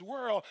of this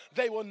world,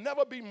 they will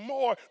never be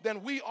more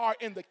than we are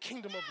in the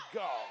kingdom of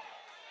God.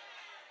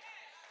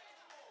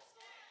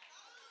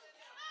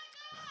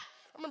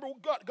 I remember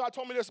God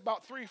told me this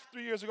about three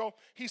years ago.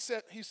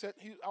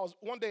 I was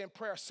one day in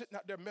prayer sitting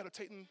out there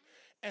meditating,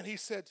 and he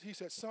said,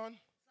 son,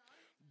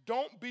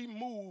 don't be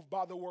moved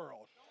by the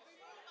world.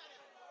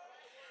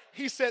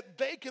 He said,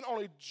 they can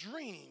only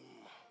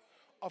dream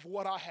of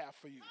what I have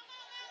for you.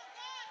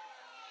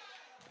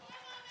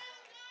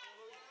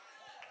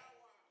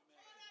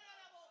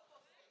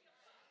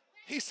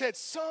 He said,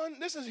 son,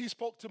 he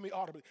spoke to me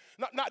audibly.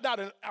 Not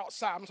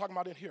outside, I'm talking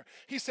about in here.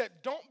 He said,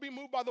 don't be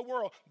moved by the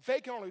world.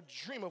 They can only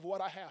dream of what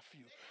I have for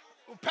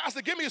you.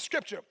 Pastor, give me a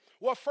scripture.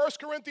 Well, 1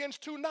 Corinthians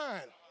 2:9.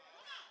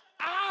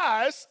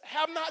 Eyes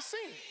have not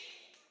seen.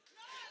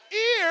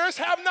 Ears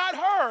have not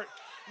heard.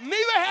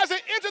 Neither has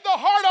it entered the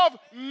heart of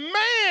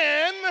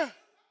man,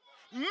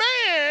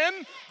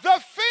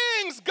 the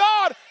things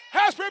God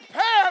has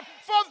prepared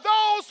for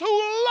those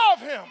who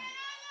love him.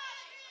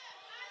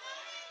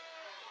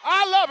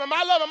 I love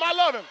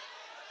him.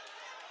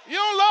 You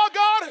don't love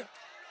God?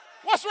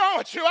 What's wrong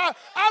with you? I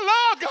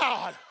love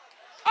God.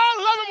 I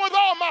love him with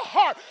all my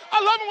heart. I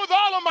love him with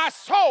all of my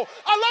soul.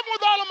 I love him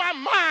with all of my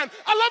mind.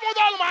 I love him with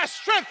all of my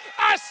strength.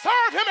 I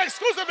serve him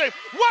exclusively.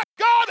 What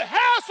God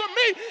has for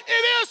me,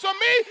 it is for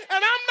me, and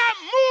I'm not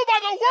moved by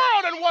the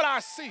world and what I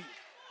see.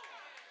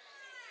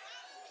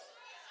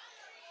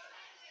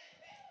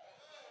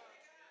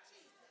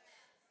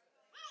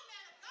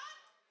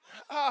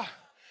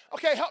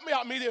 Okay, help me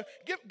out, media.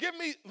 Give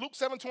me Luke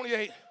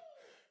 7:28.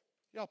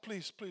 Y'all,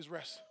 please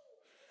rest.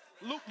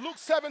 Luke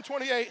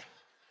 7:28.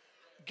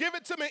 Give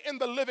it to me in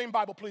the Living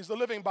Bible, please. The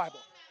Living Bible.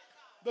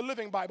 The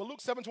Living Bible.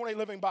 Luke 7:28,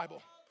 Living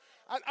Bible.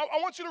 I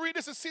want you to read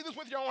this and see this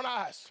with your own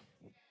eyes.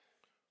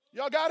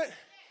 Y'all got it?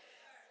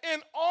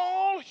 In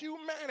all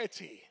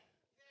humanity,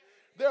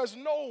 there's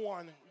no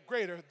one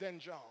greater than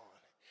John.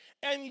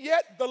 And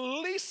yet the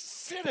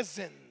least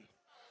citizen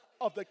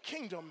of the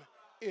kingdom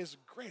is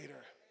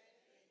greater.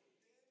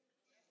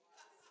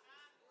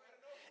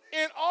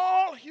 In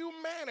all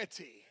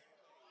humanity,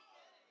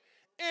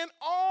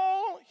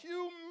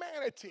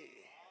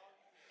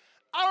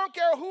 I don't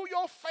care who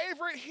your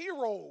favorite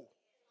hero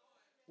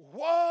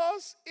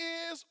was,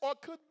 is, or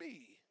could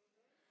be,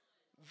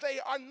 they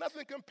are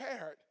nothing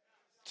compared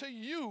to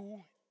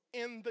you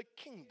in the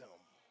kingdom.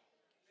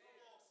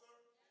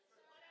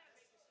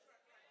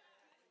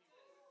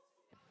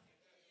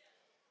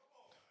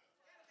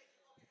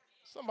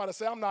 Somebody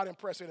say, I'm not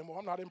impressed anymore.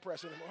 I'm not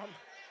impressed.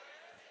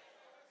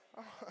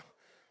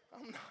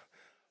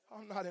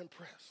 I'm not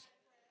impressed.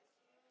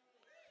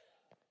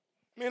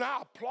 I mean,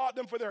 I applaud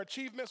them for their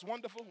achievements.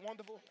 Wonderful.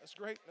 That's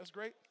great.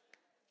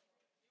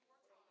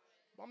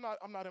 But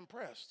I'm not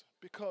impressed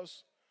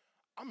because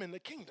I'm in the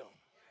kingdom.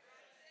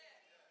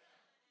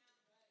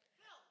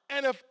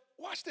 And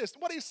watch this,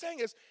 what he's saying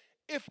is,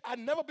 if I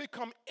never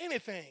become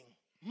anything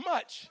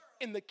much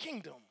in the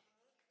kingdom,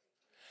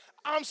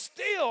 I'm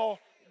still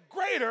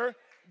greater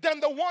than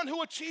the one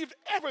who achieved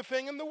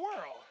everything in the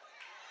world.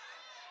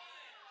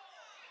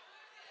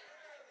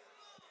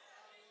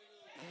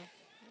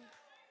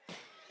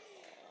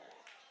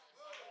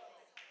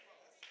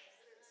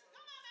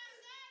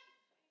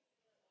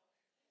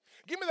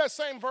 Give me that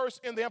same verse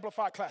in the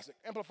Amplified Classic.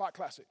 I'm going to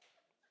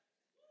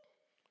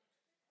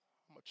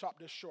chop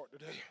this short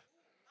today.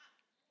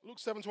 Luke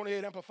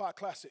 7:28, Amplified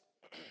Classic.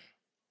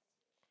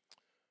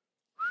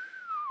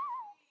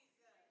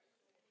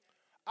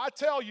 I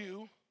tell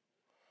you,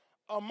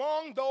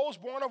 among those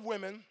born of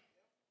women,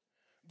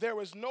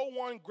 there is no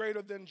one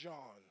greater than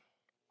John.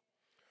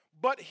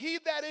 But he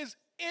that is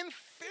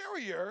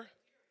inferior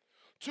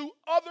to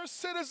other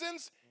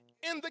citizens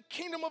in the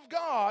kingdom of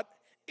God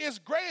is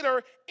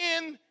greater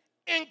in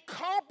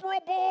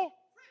incomparable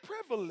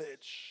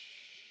privilege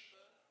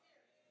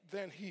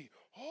than he.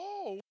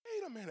 Oh,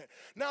 wait a minute.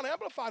 Now the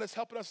Amplified is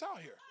helping us out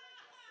here.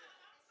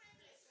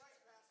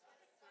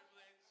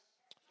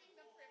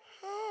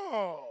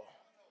 Oh.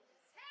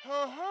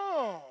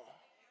 Uh-huh.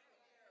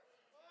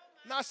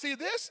 Now, see,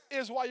 this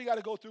is why you got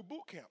to go through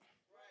boot camp.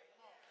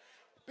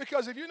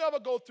 Because if you never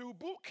go through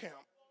boot camp,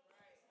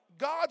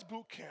 God's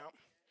boot camp,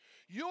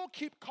 you'll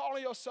keep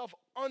calling yourself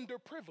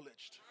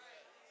underprivileged.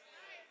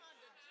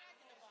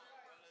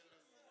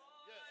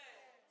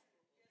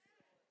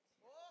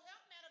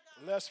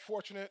 Less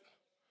fortunate,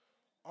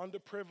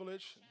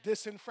 underprivileged,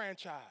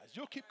 disenfranchised.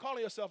 You'll keep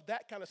calling yourself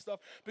that kind of stuff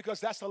because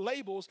that's the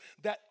labels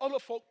that other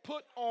folk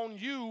put on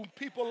you,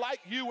 people like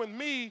you and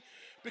me,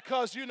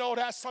 because you know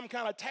that's some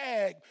kind of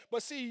tag.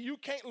 But see, you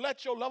can't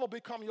let your level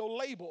become your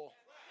label.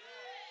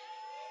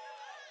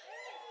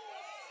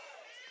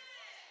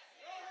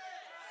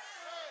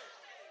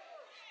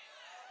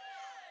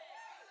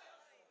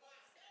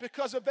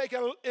 Because if they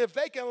can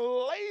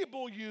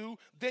label you,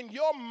 then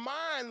your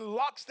mind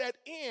locks that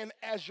in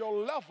as your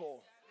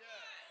level.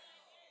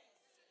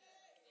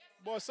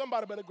 Boy,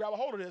 somebody better grab a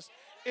hold of this.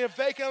 If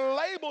they can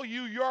label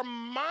you, your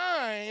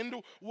mind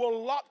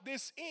will lock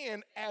this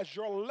in as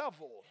your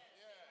level.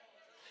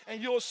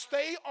 And you'll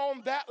stay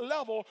on that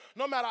level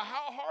no matter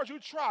how hard you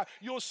try.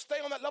 You'll stay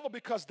on that level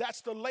because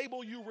that's the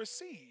label you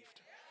received.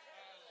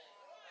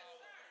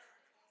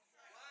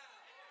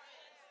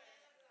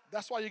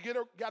 That's why you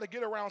got to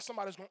get around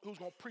somebody who's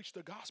going to preach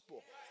the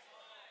gospel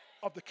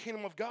of the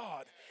kingdom of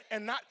God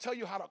and not tell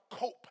you how to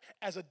cope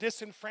as a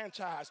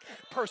disenfranchised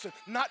person,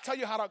 not tell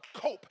you how to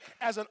cope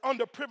as an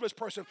underprivileged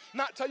person,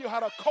 not tell you how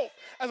to cope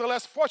as a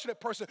less fortunate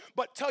person,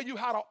 but tell you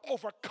how to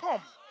overcome.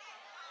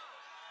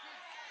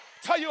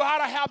 Tell you how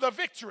to have the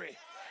victory.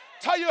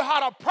 Tell you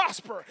how to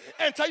prosper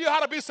and tell you how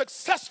to be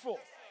successful.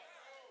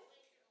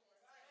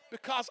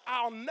 Because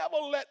I'll never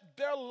let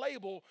their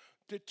label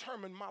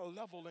determine my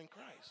level in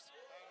Christ.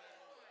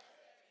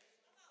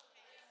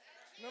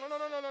 No.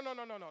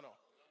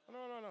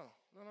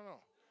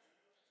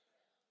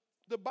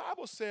 The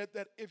Bible said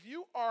that if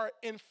you are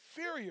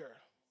inferior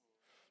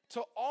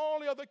to all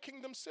the other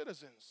kingdom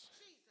citizens,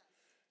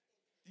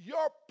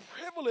 your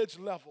privilege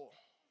level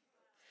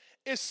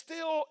is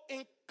still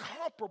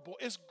incomparable,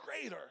 is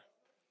greater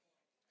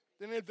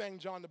than anything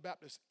John the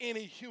Baptist,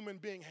 any human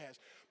being has.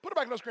 Put it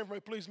back on the screen for me,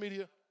 please,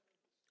 media.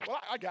 Well,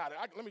 I got it.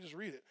 Let me just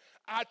read it.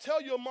 I tell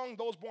you, among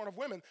those born of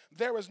women,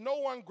 there is no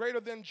one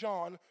greater than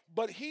John,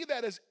 but he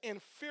that is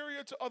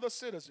inferior to other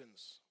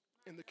citizens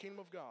in the kingdom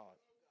of God.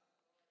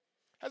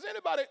 Has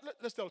anybody,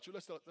 let's tell it to you,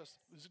 this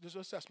is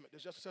an assessment. This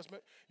is just an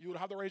assessment. You would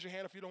have to raise your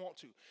hand if you don't want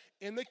to.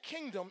 In the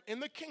kingdom,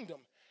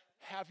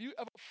 have you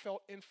ever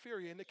felt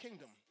inferior in the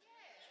kingdom?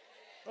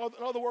 In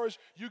other words,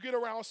 you get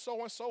around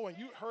so-and-so and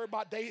you heard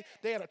about they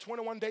had a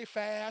 21-day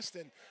fast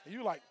and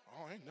you're like,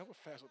 oh, I ain't never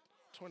fasted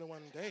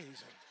 21 days.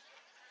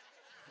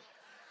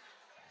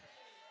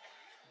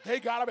 And they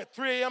got up at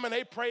 3 a.m. and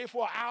they prayed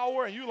for an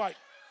hour and you like,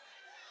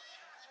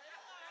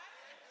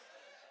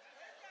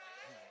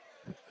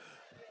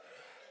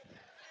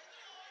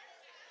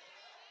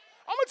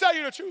 I'm going to tell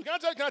you the truth. Can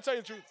I tell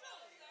you the truth?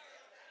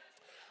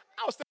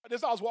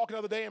 I was walking the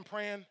other day and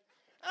praying, and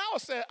I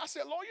said,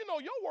 Lord, you know,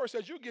 your word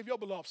says you give your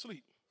beloved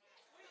sleep.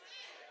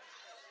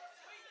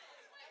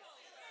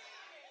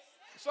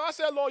 So I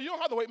said, Lord, you don't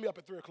have to wake me up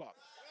at 3 o'clock.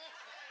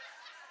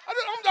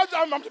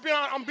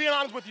 I'm being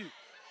honest with you.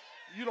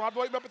 You don't have to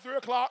wake me up at 3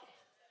 o'clock.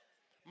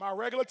 My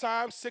regular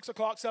time, 6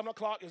 o'clock, 7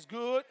 o'clock is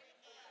good.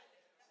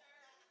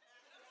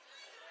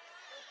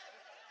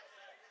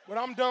 When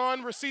I'm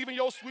done receiving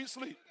your sweet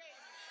sleep.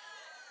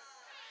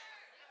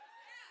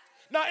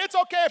 Now, it's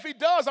okay if he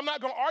does. I'm not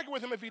going to argue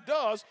with him if he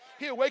does.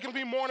 He awakens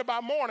me morning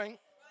by morning.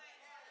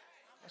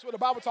 That's what the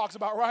Bible talks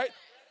about, right?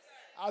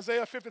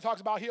 Isaiah 50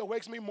 talks about he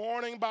awakes me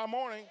morning by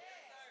morning,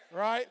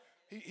 right?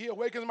 He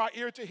awakens my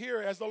ear to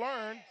hear as to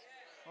learn,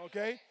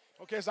 okay?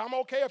 Okay, so I'm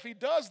okay if he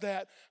does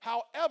that.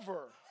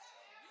 However,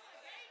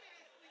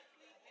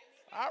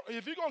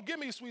 if you're going to give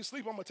me sweet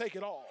sleep, I'm going to take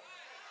it all.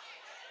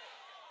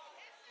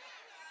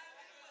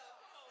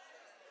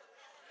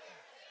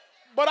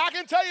 But I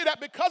can tell you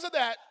that because of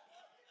that,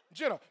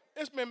 Jenna,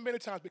 it's been many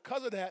times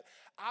because of that,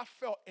 I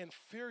felt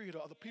inferior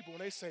to other people when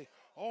they say,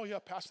 oh, yeah,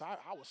 Pastor,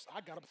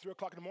 I got up at 3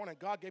 o'clock in the morning and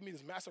God gave me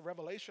this massive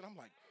revelation. I'm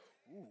like,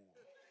 ooh.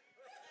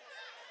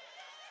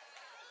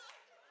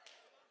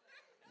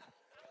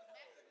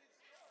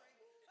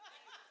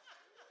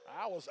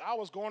 I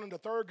was going into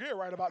third gear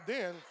right about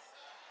then.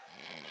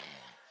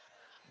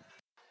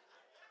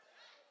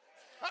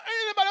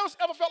 Anybody else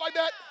ever felt like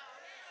that?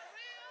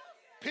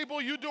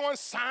 People, you doing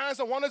signs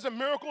and wonders and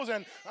miracles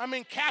and,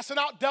 casting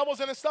out devils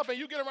and stuff, and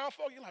you get around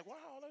folk, you're like, wow.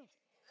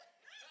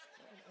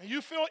 And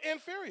you feel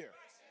inferior.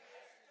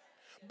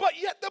 But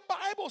yet the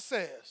Bible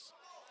says,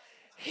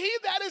 he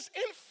that is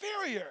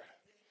inferior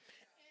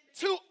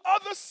to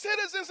other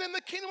citizens in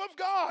the kingdom of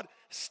God,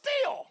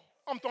 still,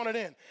 I'm throwing it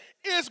in,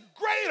 is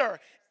greater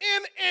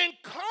in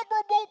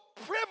incomparable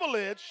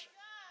privilege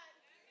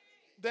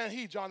than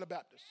he, John the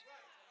Baptist,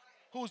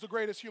 who's the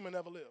greatest human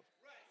ever lived.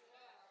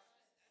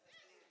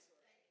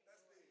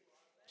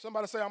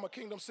 Somebody say, I'm a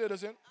kingdom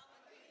citizen.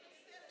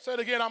 Say it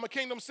again, I'm a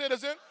kingdom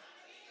citizen.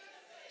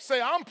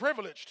 Say, I'm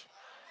privileged.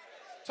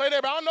 Say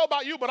that, but I don't know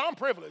about you, but I'm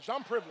privileged.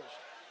 I'm privileged.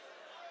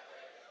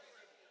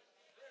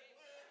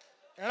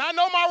 And I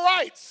know my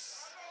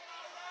rights.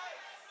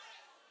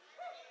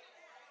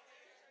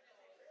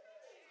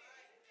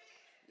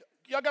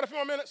 Y'all got a few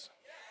more minutes?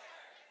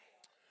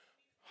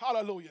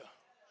 Hallelujah.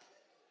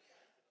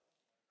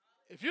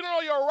 If you don't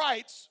know your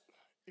rights,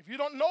 if you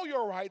don't know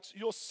your rights,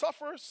 you'll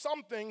suffer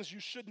some things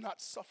you should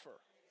not suffer.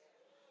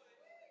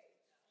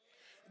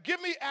 Give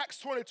me Acts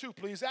 22,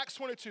 please. Acts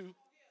 22. Let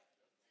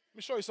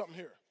me show you something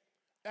here.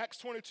 Acts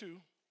 22.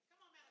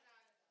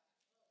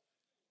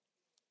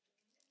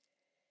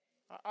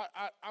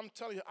 I'm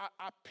telling you,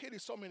 I pity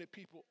so many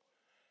people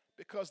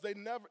because they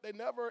never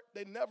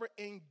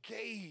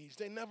engage.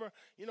 They never,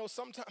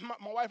 sometimes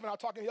my wife and I were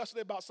talking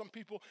yesterday about some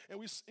people,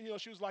 and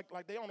she was like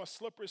they on a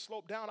slippery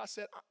slope down. I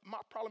said, my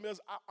problem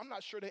is I'm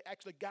not sure they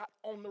actually got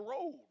on the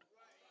road.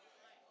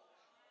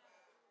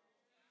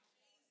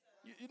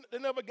 They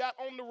never got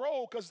on the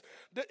road because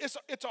it's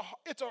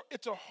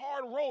a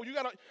hard road. You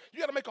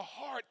gotta make a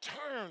hard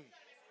turn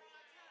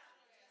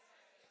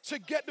to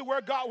get to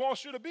where God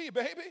wants you to be,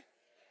 baby.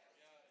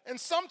 And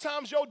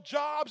sometimes your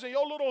jobs and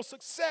your little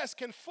success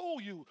can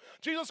fool you.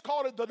 Jesus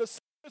called it the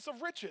deceitfulness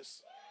of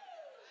riches.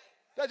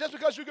 That just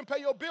because you can pay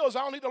your bills,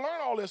 I don't need to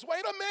learn all this.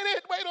 Wait a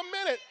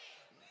minute.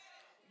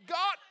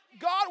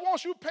 God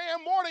wants you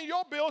paying more than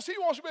your bills. He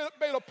wants you to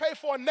be able to pay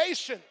for a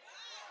nation.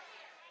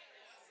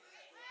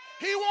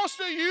 He wants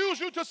to use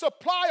you to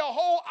supply a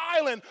whole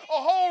island, a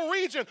whole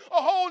region,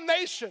 a whole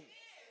nation.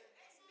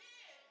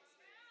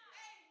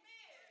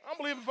 I'm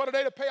believing for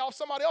today to pay off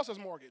somebody else's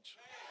mortgage.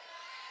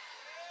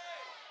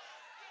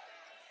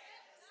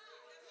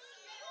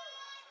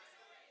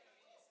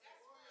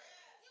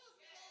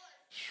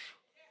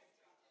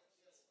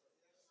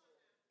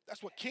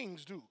 That's what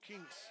kings do,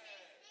 kings.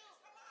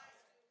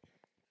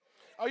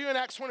 Are you in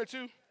Acts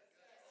 22?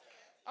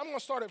 I'm going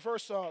to start at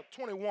verse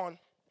 21.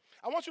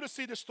 I want you to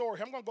see this story.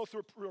 I'm going to go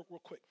through it real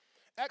quick.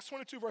 Acts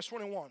 22, verse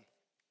 21.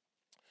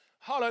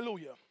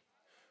 Hallelujah.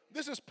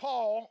 This is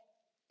Paul,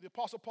 the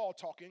Apostle Paul,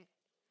 talking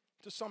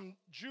to some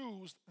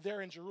Jews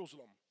there in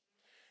Jerusalem.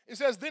 It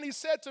says, then he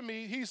said to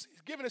me, he's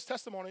giving his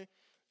testimony.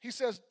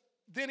 Jesus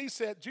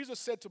said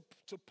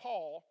to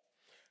Paul,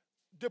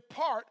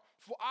 depart,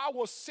 for I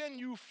will send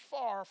you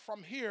far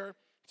from here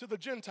to the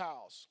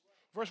Gentiles.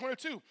 Verse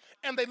 22,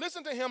 and they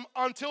listened to him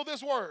until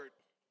this word.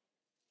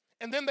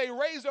 And then they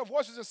raised their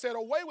voices and said,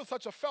 away with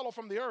such a fellow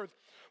from the earth,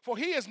 for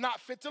he is not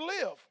fit to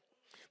live.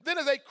 Then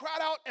as they cried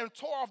out and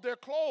tore off their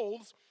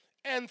clothes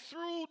and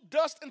threw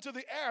dust into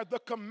the air, the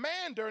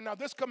commander, now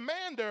this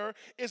commander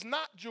is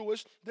not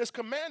Jewish, this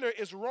commander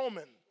is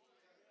Roman.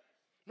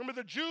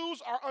 Remember, the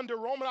Jews are under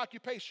Roman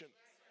occupation.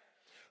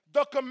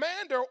 The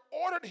commander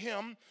ordered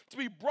him to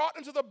be brought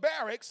into the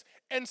barracks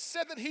and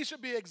said that he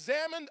should be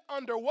examined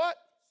under what?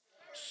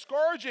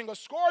 Scourging,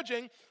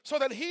 so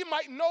that he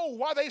might know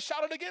why they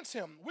shouted against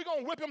him. We're going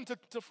to whip him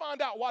to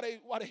find out why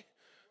they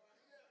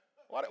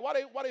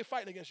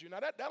fighting against you. Now,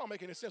 that don't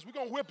make any sense. We're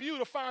going to whip you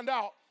to find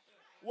out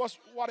why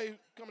they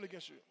coming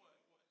against you.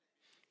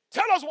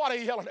 Tell us why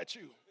they yelling at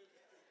you.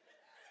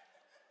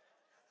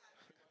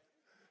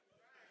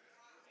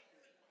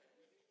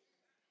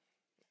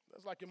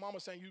 That's like your mama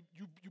saying, you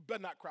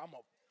better not cry. I'm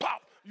going to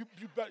pop. You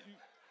better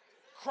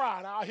cry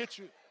and I'll hit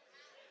you.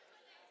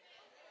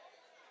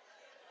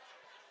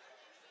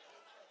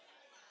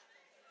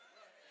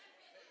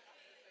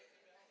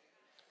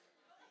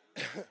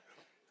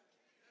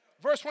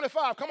 Verse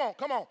 25, come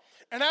on.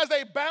 And as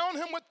they bound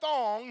him with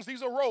thongs,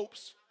 these are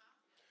ropes,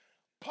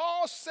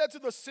 Paul said to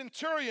the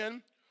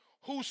centurion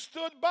who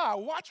stood by,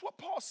 watch what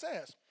Paul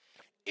says,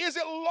 is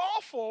it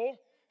lawful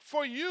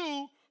for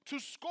you to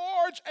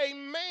scourge a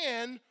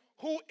man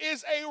who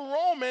is a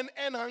Roman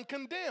and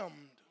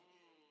uncondemned?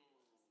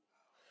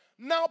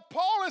 Now,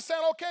 Paul is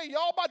saying, okay,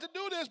 y'all about to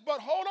do this, but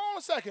hold on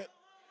a second.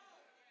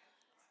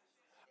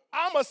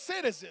 I'm a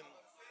citizen.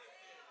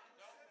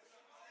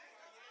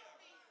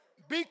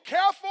 Be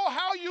careful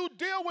how you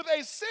deal with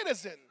a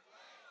citizen.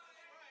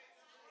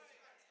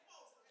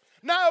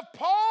 Now, if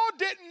Paul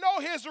didn't know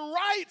his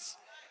rights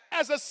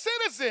as a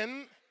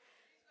citizen,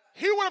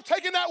 he would have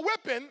taken that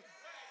whipping.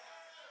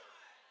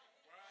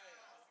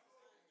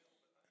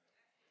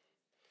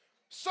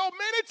 So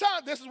many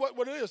times, this is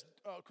what it is,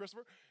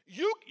 Christopher.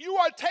 You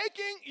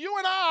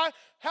and I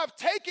have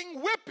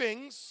taken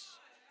whippings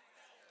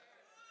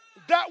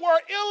that were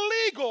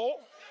illegal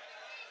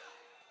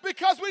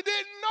because we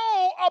didn't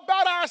know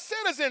about our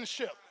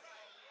citizenship.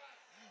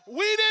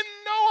 We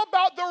didn't know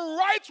about the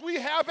rights we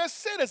have as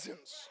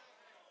citizens.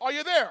 Are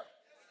you there?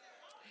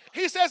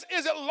 He says,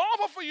 is it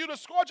lawful for you to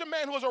scourge a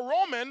man who is a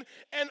Roman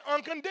and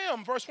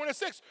uncondemned? Verse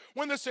 26,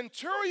 when the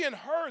centurion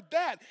heard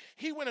that,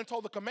 he went and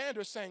told the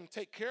commander, saying,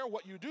 take care of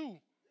what you do.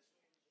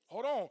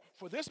 Hold on,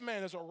 for this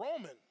man is a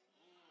Roman.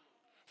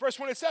 Verse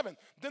 27,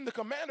 then the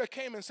commander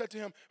came and said to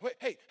him, wait,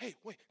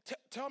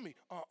 tell me,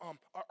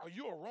 are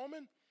you a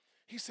Roman?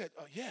 He said,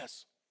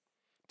 yes.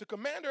 The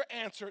commander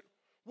answered,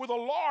 with a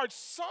large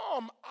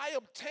sum I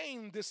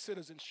obtained this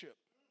citizenship.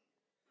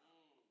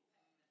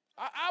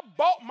 I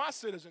bought my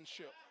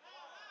citizenship.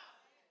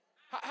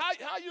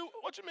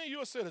 What you mean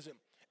you're a citizen?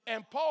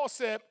 And Paul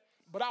said,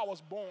 but I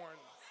was born.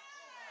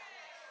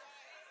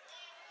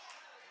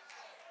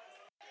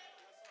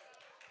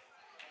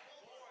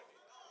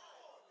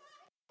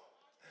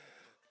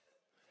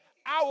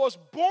 I was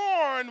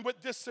born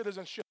with this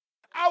citizenship.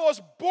 I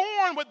was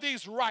born with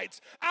these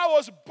rights. I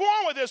was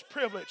born with this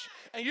privilege.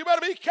 And you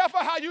better be careful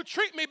how you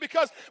treat me,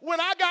 because when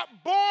I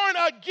got born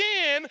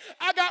again,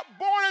 I got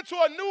born into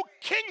a new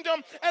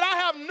kingdom, and I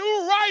have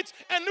new rights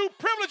and new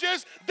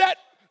privileges that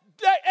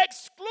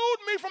exclude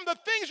me from the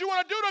things you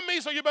want to do to me.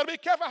 So you better be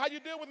careful how you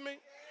deal with me.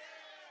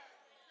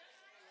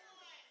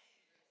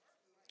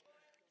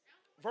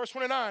 Verse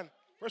 29.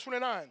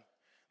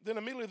 Then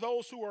immediately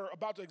those who were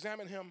about to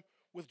examine him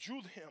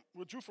withdrew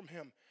from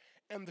him.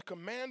 And the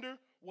commander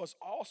was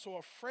also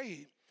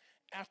afraid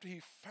after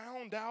he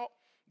found out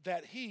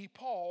that he,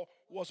 Paul,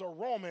 was a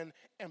Roman,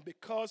 and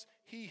because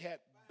he had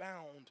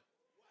bound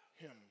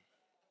him.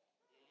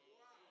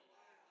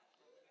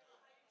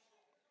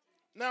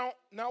 Now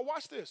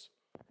watch this.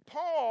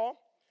 Paul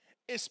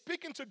is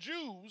speaking to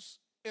Jews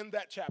in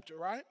that chapter,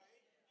 right?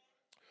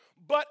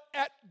 But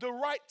at the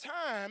right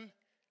time,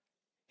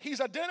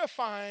 he's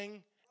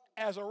identifying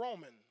as a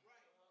Roman.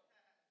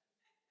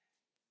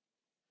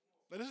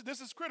 Now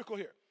this is critical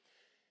here.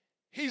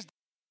 He's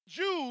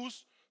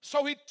Jews,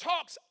 so he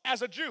talks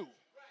as a Jew.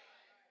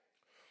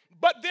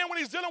 But then when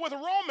he's dealing with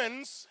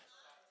Romans,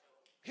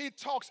 he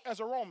talks as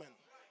a Roman.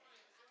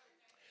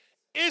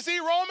 Is he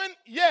Roman?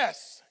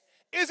 Yes.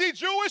 Is he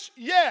Jewish?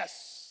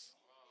 Yes.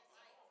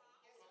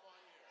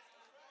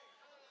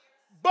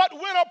 But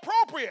when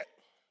appropriate,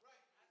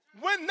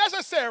 when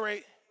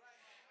necessary,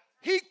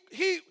 he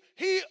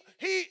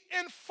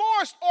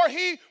enforced, or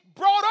he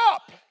brought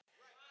up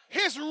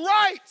his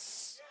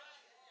rights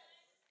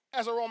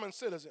as a Roman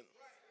citizen.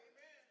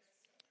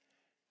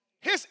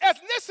 His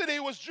ethnicity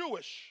was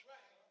Jewish,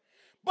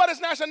 but his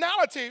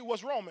nationality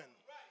was Roman.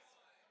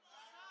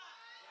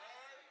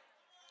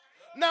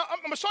 Now, I'm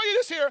going to show you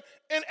this here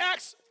in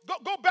Acts.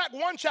 Go back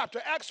one chapter,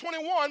 Acts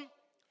 21,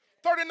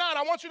 39.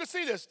 I want you to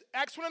see this.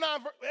 Acts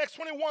 21,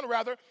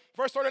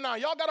 verse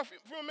 39. Y'all got a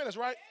few minutes,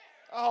 right?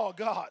 Oh,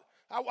 God.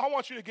 I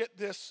want you to get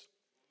this.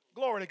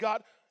 Glory to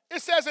God.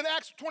 It says in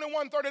Acts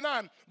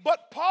 21:39,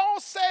 but Paul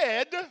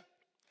said,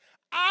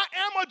 I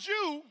am a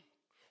Jew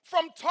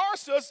from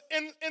Tarsus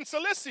in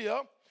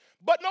Cilicia,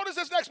 but notice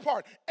this next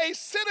part, a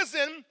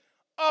citizen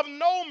of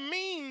no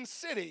mean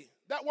city.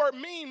 That word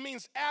mean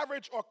means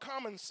average or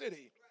common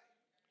city.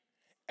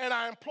 And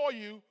I implore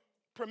you,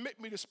 permit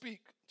me to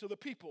speak to the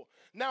people.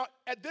 Now,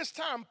 at this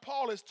time,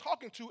 Paul is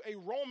talking to a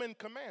Roman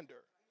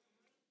commander.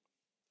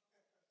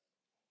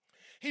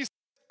 He says,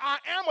 I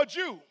am a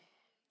Jew.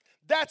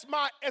 That's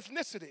my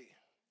ethnicity.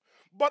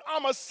 But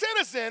I'm a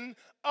citizen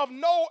of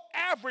no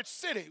average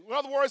city. In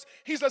other words,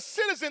 he's a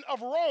citizen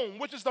of Rome,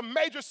 which is the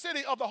major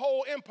city of the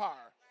whole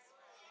empire.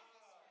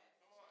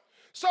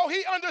 So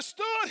he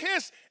understood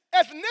his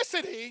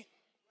ethnicity,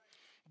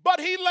 but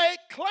he laid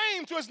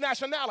claim to his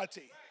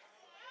nationality.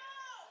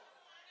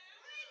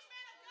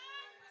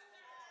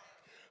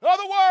 In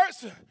other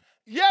words,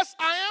 yes,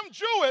 I am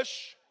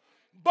Jewish,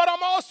 but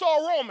I'm also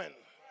a Roman.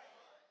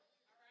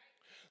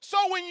 So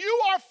when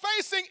you are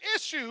facing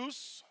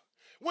issues,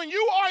 when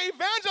you are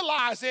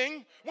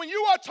evangelizing, when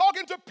you are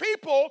talking to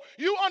people,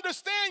 you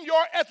understand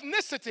your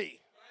ethnicity.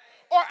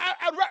 Or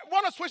I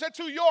want to switch it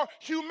to your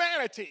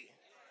humanity.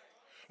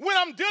 When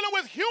I'm dealing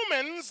with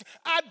humans,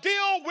 I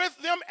deal with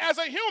them as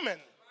a human.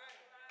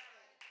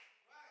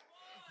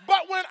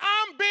 But when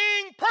I'm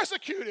being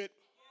persecuted,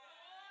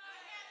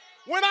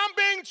 when I'm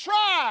being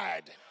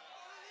tried,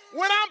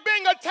 when I'm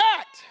being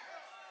attacked,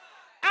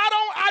 I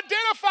don't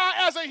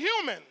identify as a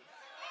human.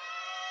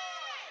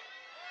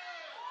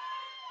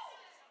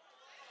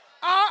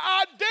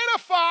 I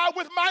identify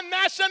with my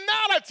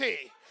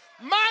nationality.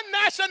 My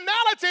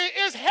nationality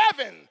is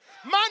heaven.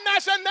 My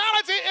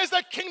nationality is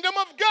the kingdom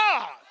of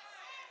God.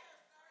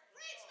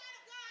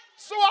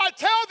 So I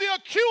tell the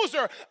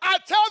accuser, I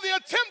tell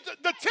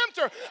the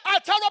tempter, I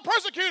tell the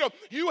persecutor,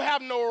 you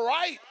have no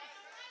right.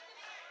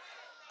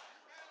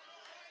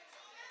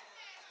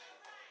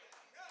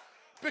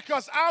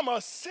 Because I'm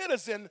a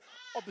citizen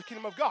of the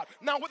kingdom of God.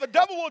 Now, what the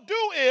devil will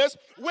do is,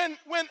 when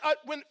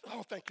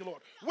oh, thank you,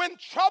 Lord. When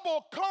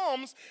trouble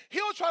comes,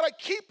 he'll try to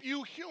keep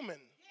you human.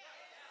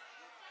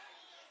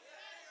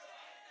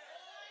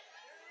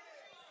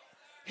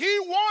 He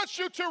wants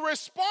you to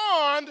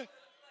respond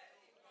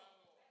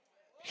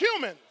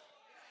human.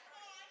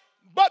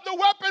 But the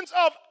weapons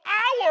of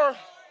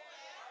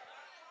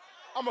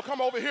I'm going to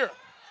come over here.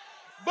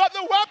 But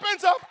the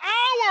weapons of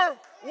our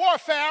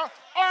warfare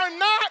are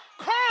not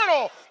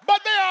carnal,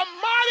 but they are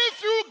mighty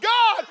through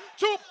God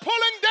to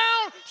pulling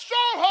down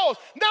strongholds.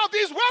 Now,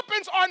 these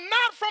weapons are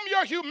not from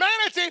your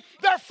humanity,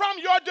 they're from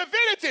your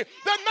divinity.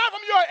 They're not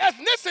from your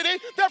ethnicity,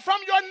 they're from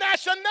your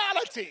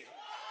nationality.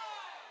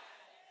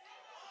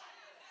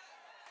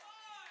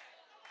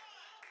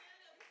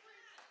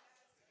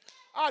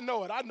 I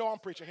know it. I know I'm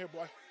preaching here,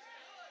 boy.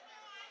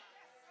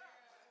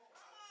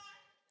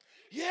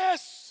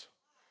 Yes.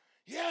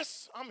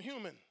 I'm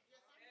human.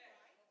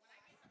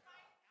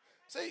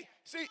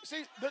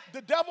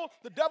 The devil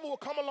will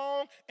come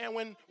along, and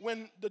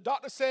when the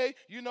doctor say,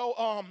 you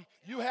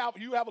have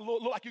a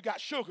look like you got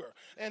sugar,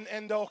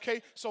 and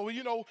okay, so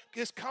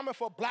it's coming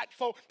for black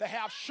folk to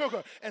have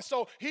sugar, and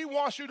so he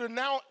wants you to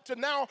now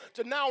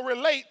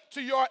relate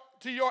to your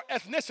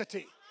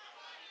ethnicity.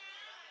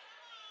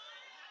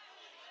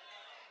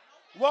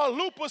 Well,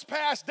 lupus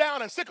passed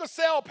down, and sickle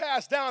cell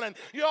passed down, and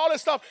all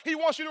this stuff. He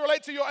wants you to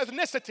relate to your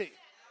ethnicity.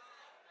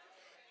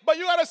 But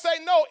you got to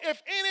say, no,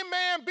 if any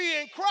man be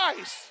in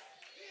Christ,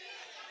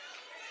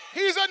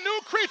 he's a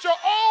new creature.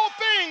 All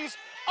things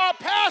are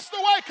passed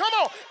away. Come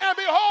on. And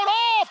behold,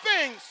 all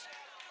things.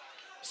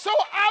 So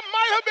I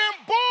might have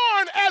been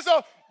born as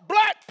a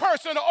black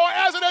person or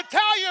as an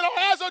Italian or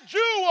as a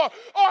Jew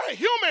or a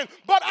human,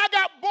 but I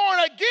got born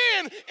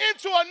again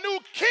into a new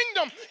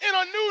kingdom, in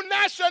a new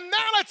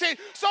nationality.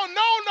 So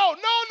no,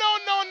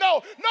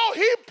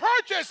 he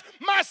purchased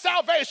my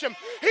salvation.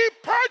 He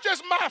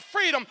purchased my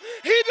freedom.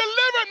 He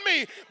delivered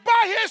me.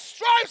 By his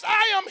stripes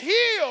I am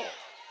healed.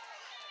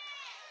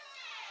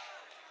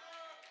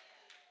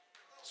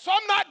 So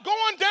I'm not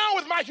going down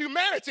with my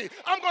humanity.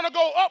 I'm going to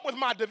go up with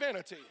my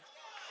divinity.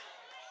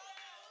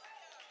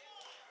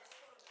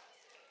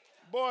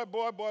 Boy.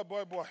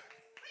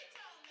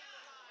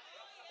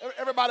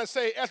 Everybody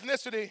say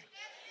ethnicity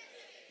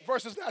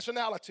versus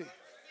nationality.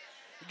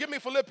 Give me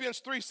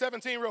Philippians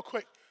 3:17 real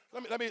quick.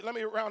 Let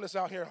me round this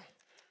out here,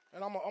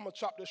 and I'm gonna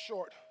chop this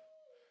short.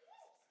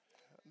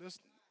 I'm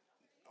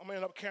gonna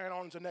end up carrying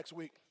on into next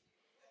week.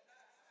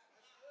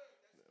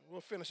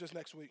 We'll finish this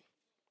next week.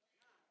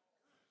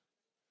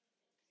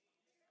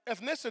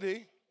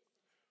 Ethnicity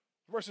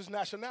versus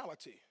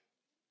nationality.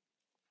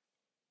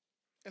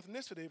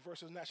 Ethnicity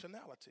versus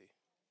nationality.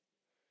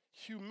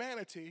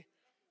 Humanity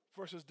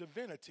versus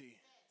divinity.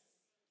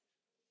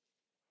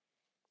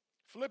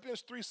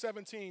 Philippians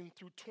 3:17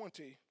 through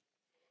 20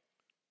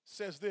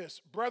 says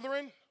this: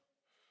 Brethren,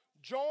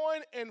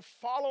 join in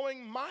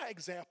following my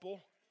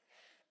example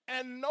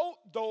and note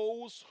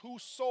those who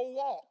so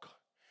walk,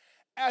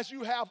 as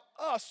you have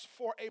us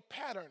for a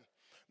pattern.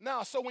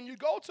 Now, so when you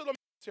go to the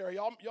military,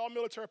 y'all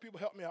military people,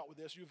 help me out with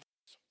this.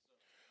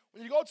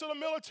 When you go to the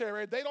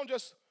military, they don't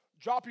just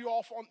drop you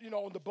off on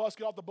the bus,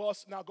 get off the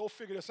bus, now go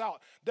figure this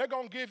out. They're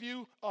going to give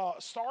you a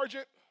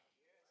sergeant,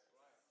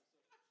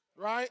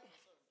 right?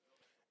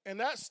 And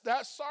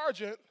that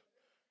sergeant,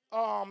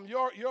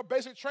 your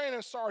basic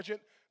training sergeant,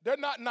 they're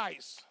not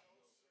nice.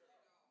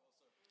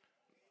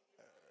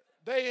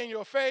 They in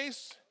your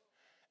face,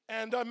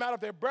 and doesn't matter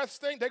if their breath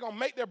stink, they're going to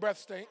make their breath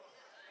stink.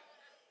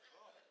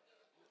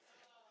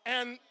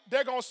 And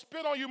they're going to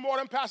spit on you more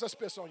than Pastor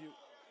spits on you.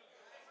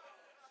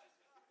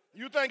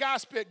 You think I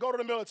spit, go to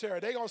the military.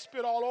 They're going to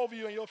spit all over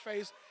you in your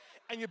face,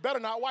 and you better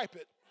not wipe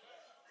it.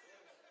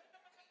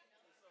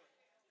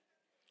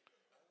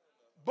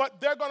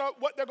 But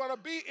what they're going to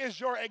be is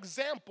your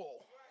example.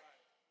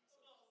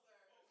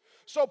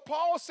 So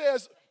Paul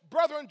says,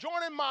 brethren,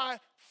 join in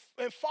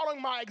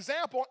following my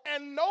example,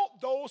 and note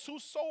those who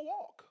so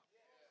walk.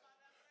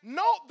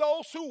 Note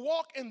those who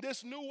walk in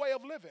this new way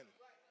of living,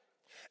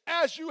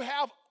 as you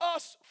have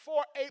us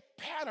for a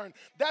pattern.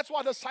 That's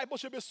why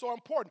discipleship is so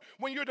important.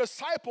 When you're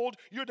discipled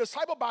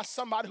by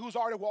somebody who's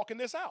already walking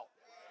this out.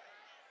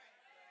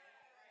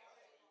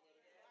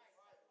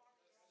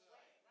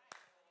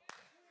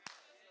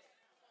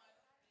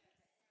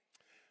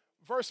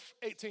 Verse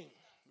 18,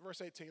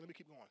 let me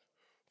keep going.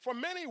 For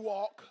many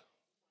walk,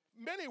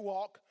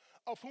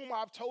 of whom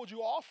I've told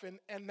you often,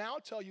 and now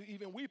tell you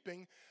even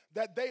weeping,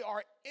 that they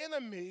are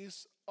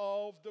enemies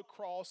of the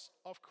cross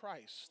of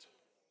Christ.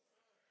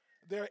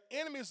 They're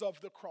enemies of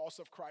the cross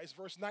of Christ.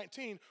 Verse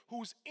 19,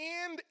 whose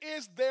end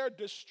is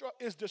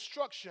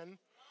destruction,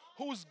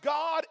 whose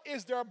God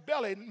is their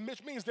belly,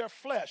 which means their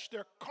flesh,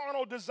 their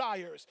carnal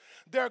desires.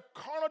 Their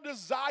carnal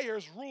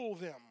desires rule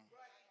them.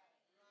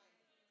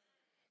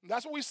 And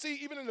that's what we see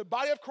even in the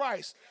body of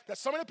Christ, that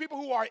some of the people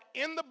who are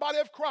in the body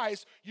of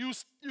Christ, you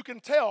can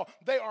tell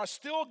they are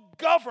still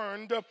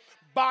governed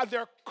by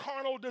their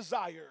carnal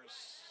desires.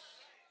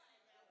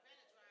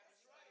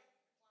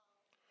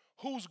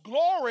 Whose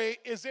glory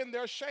is in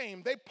their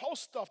shame. They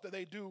post stuff that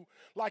they do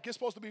like it's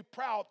supposed to be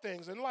proud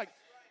things. And like,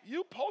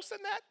 you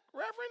posting that,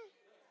 Reverend?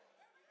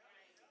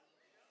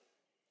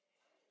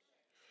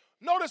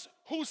 Notice,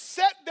 who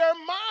set their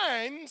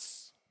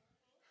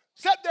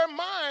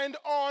mind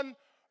on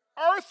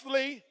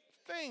earthly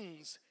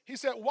things. He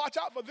said, watch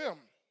out for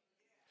them.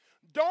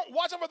 Don't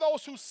watch out for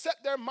those who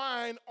set their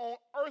mind on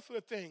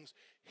earthly things.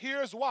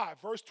 Here's why.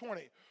 Verse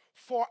 20.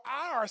 For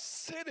our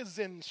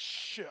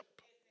citizenship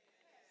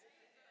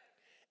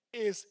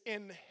is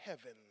in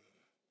heaven.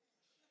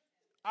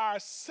 Our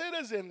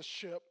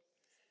citizenship.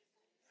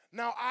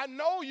 Now, I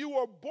know you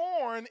were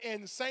born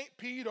in St.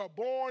 Pete or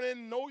born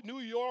in New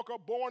York or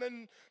born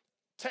in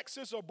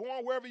Texas or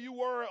born wherever you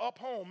were up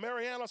home,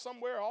 Mariana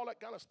somewhere, all that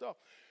kind of stuff.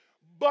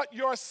 But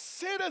your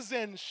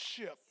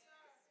citizenship.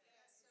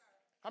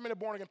 How many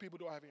born again people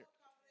do I have here?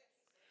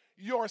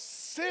 Your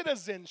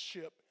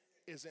citizenship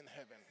is in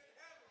heaven.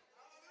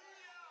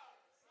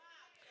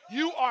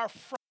 You are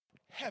from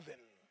heaven.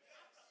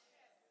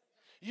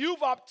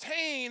 You've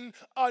obtained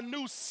a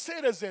new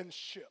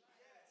citizenship.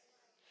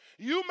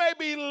 You may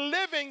be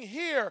living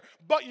here,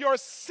 but your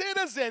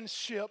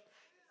citizenship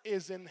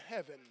is in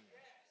heaven.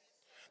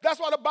 That's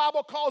why the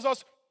Bible calls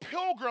us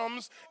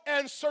pilgrims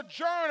and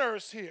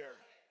sojourners here.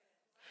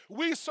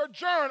 We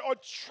sojourn or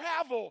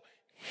travel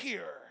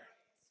here.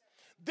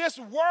 This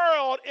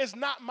world is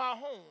not my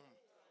home.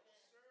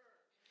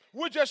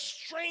 We're just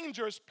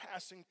strangers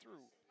passing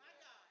through.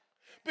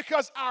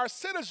 Because our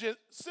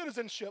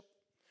citizenship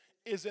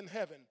is in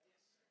heaven.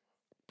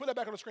 Put that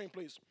back on the screen,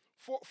 please.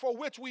 For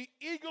which we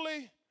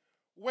eagerly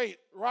wait,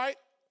 right?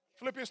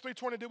 Philippians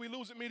 3:20, did we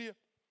lose it, media?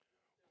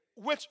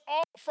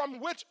 From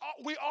which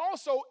we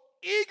also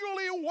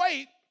eagerly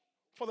wait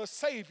for the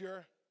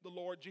Savior, the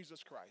Lord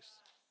Jesus Christ.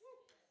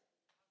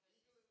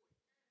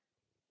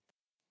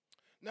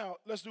 Now,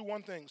 let's do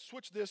one thing.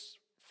 Switch this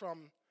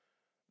from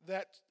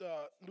that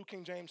New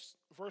King James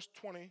verse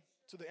 20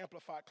 to the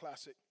Amplified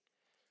Classic.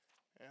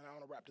 And I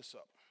want to wrap this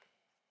up.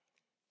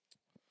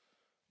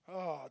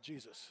 Oh,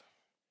 Jesus.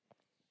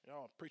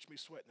 Y'all preach me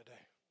sweating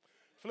today.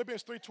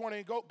 Philippians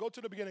 3:20. Go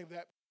to the beginning of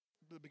that.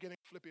 The beginning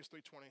of Philippians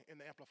 3:20 in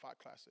the Amplified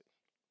Classic.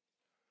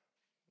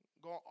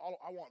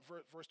 I want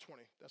verse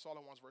 20. That's all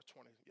I want is verse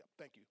 20. Yep,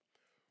 thank you.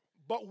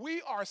 But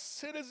we are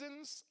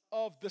citizens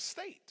of the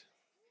state.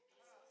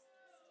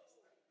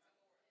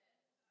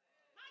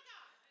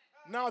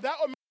 Now, that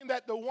would mean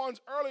that the ones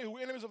earlier who were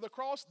enemies of the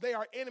cross, they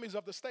are enemies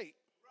of the state.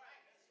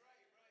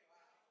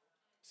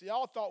 See,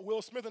 y'all thought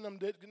Will Smith and them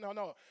did.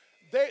 No.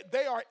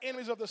 They are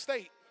enemies of the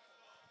state.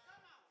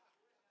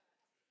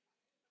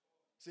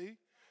 See?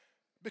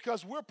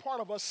 Because we're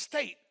part of a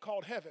state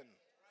called heaven.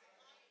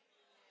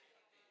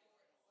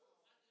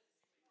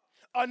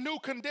 A new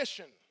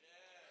condition.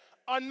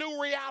 A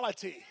new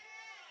reality.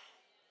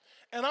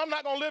 And I'm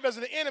not going to live as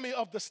an enemy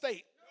of the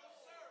state.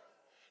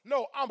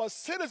 No, I'm a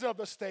citizen of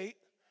the state.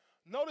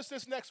 Notice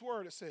this next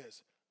word it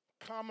says,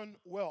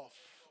 commonwealth.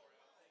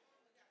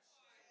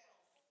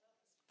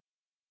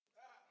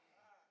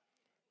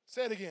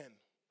 Say it again.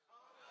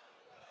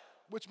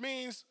 Which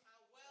means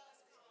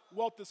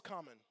wealth is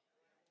common.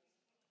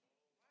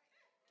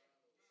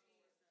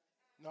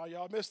 No,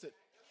 y'all missed it.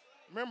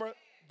 Remember,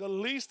 the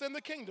least in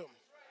the kingdom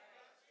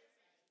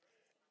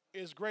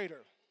is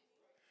greater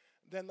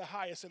than the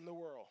highest in the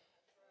world.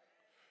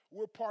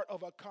 We're part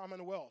of a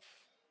commonwealth.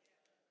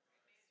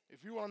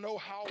 If you want to know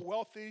how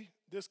wealthy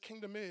this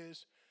kingdom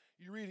is,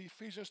 you read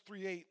Ephesians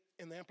 3:8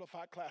 in the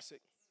Amplified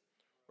Classic,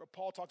 where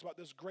Paul talks about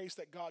this grace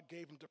that God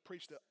gave him to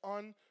preach the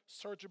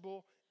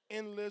unsearchable,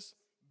 endless,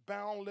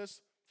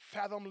 boundless,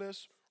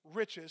 fathomless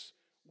riches,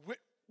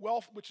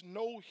 wealth which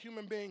no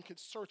human being can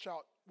search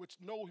out, which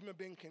no human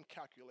being can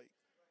calculate.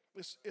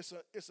 It's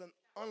an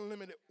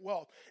unlimited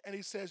wealth. And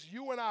he says,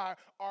 you and I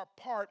are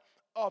part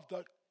of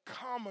the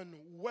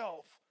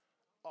commonwealth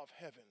of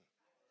heaven.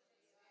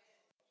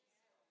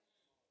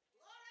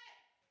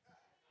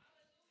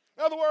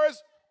 In other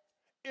words,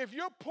 if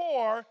you're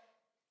poor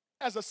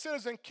as a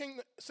citizen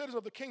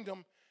of the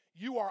kingdom,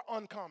 you are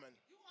uncommon.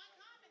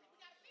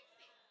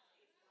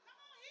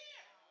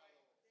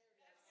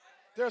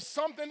 There's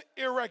something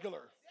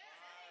irregular.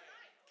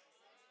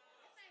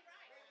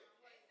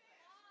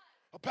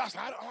 Oh, Pastor,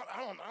 I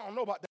don't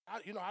know about that.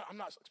 I'm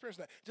not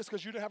experiencing that. Just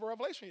because you didn't have a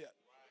revelation yet.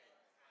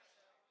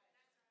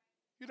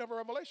 You didn't have a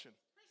revelation.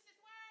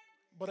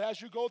 But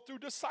as you go through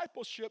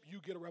discipleship, you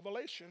get a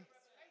revelation.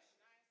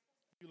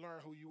 You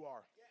learn who you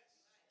are.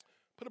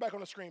 Put it back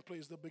on the screen,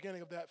 please, the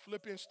beginning of that.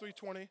 Philippians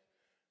 3:20.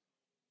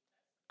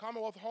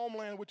 Commonwealth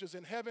homeland which is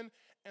in heaven,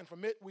 and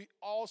from it we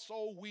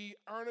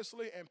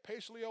earnestly and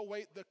patiently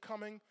await the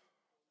coming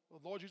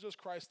of the Lord Jesus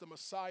Christ, the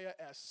Messiah,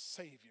 as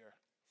Savior.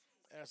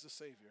 As the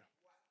Savior.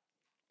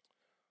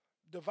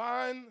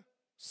 Divine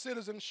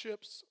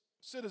citizenship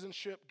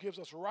gives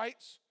us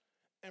rights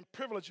and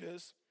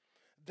privileges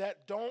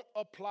that don't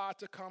apply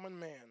to common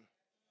man.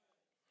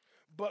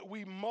 But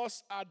we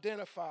must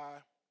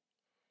identify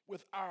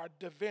with our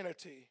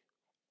divinity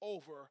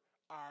over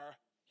our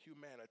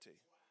humanity.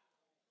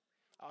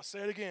 I'll say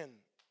it again.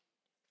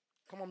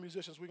 Come on,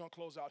 musicians, we're going to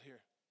close out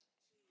here.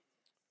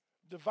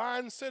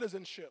 Divine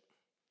citizenship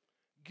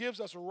gives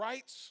us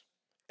rights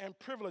and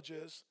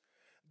privileges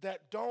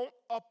that don't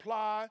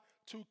apply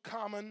to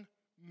common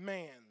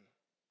man.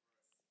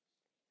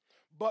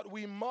 But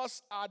we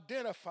must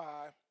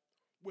identify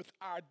with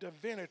our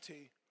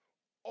divinity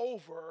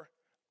over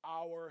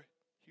our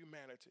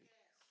humanity.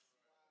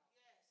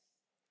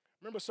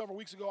 Remember several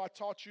weeks ago I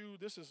taught you,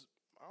 this is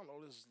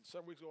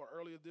several weeks ago or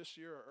earlier this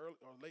year or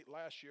late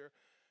last year,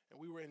 and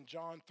we were in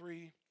John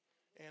 3,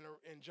 and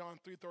in John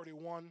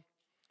 3:31,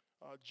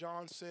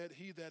 John said,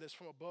 he that is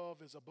from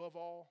above is above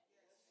all.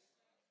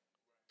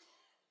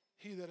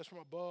 He that is from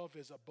above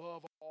is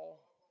above all.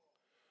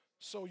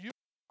 So you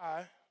and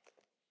I,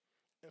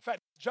 in fact,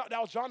 that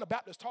was John the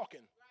Baptist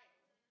talking.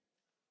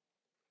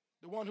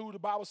 The one who the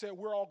Bible said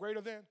we're all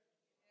greater than.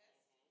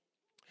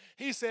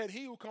 He said,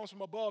 he who comes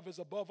from above is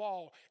above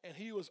all, and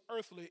he who is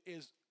earthly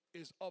is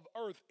of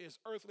earth, is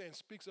earthly and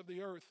speaks of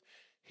the earth.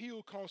 He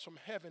who comes from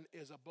heaven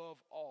is above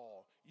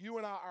all. You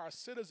and I, our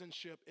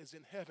citizenship is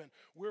in heaven.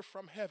 We're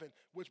from heaven,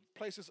 which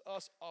places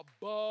us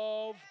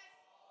above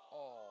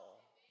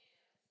all.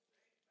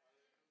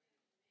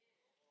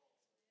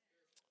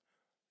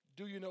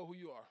 Do you know who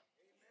you are?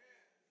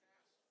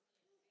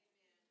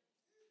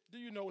 Do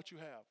you know what you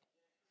have?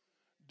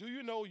 Do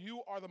you know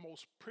you are the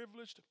most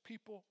privileged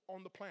people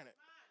on the planet?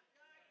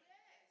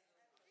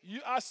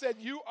 I said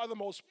you are the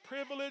most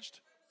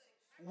privileged.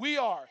 We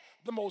are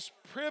the most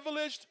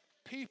privileged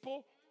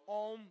people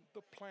on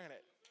the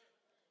planet.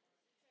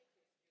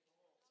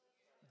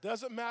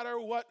 Doesn't matter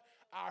what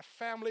our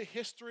family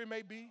history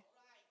may be.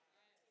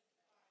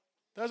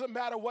 Doesn't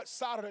matter what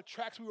side of the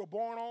tracks we were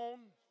born on,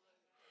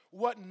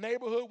 what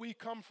neighborhood we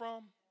come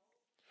from.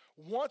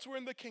 Once we're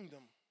in the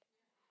kingdom,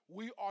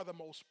 we are the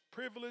most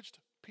privileged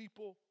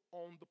people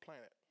on the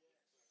planet.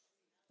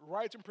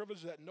 Rights and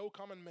privileges that no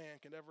common man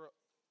can ever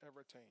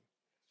attain.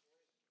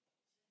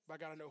 But I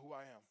got to know who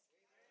I am.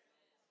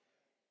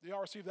 Do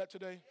y'all receive that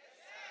today?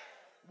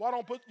 Why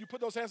don't you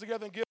put those hands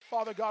together and give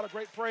Father God a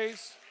great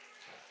praise?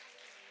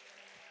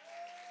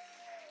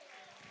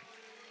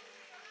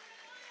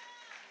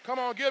 Come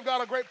on, give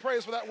God a great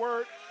praise for that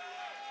word.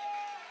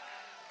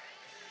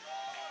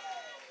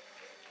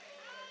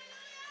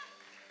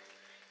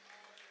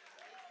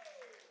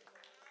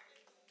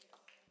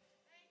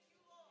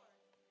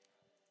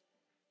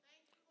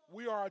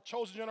 We are a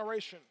chosen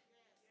generation,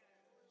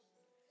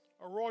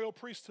 a royal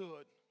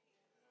priesthood,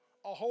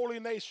 a holy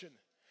nation,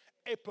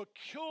 a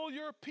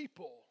peculiar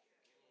people,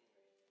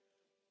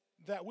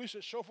 that we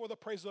should show forth the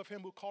praises of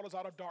him who called us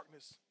out of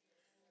darkness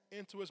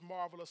into his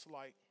marvelous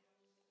light.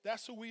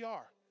 That's who we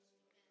are.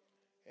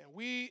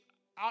 And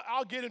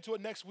I'll get into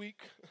it next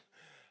week.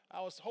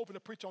 I was hoping to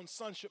preach on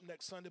sonship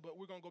next Sunday, but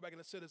we're going to go back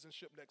into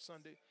citizenship next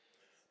Sunday,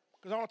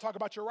 because I want to talk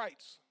about your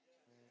rights.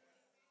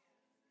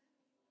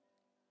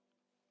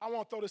 I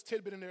want to throw this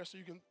tidbit in there so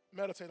you can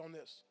meditate on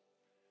this.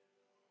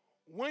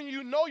 When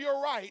you know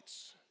your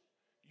rights,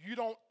 you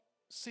don't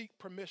seek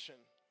permission.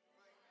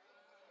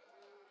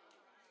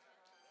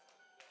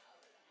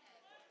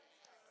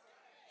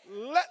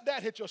 Let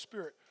that hit your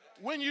spirit.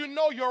 When you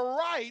know your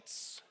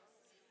rights,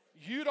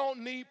 you don't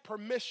need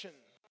permission.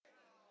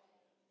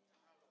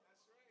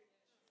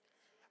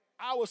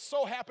 I was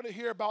so happy to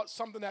hear about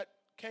something that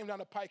came down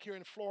the pike here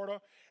in Florida,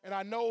 and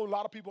I know a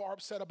lot of people are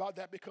upset about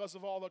that because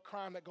of all the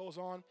crime that goes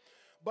on.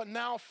 But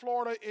now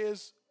Florida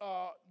is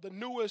the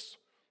newest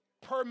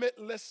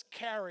permitless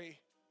carry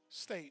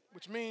state,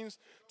 which means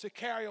to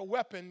carry a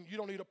weapon, you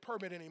don't need a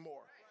permit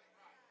anymore.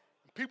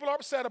 People are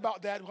upset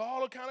about that, all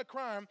the kind of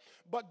crime,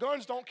 but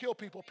guns don't kill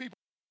people.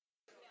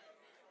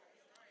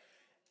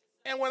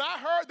 And when I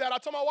heard that, I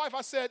told my wife,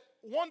 I said,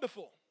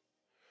 wonderful.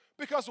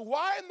 Because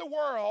why in the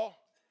world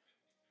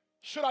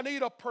should I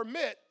need a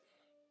permit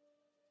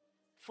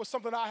for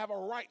something I have a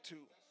right to?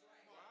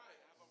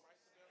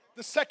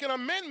 The Second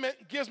Amendment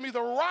gives me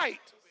the right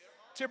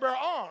to bear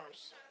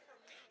arms.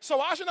 So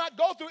I should not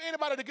go through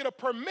anybody to get a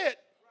permit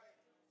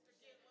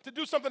to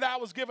do something that I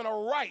was given a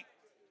right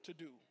to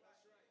do.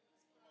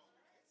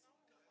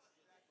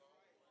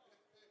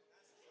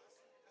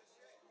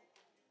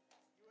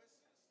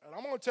 And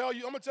I'm going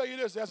to tell you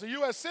this, as a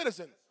U.S.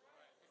 citizen,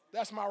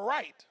 that's my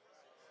right.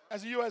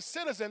 As a U.S.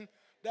 citizen,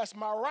 that's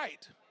my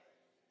right.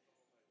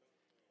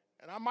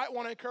 And I might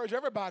want to encourage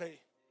everybody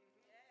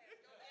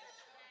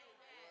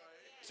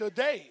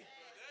today,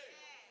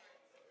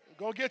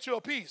 go get you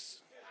a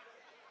piece.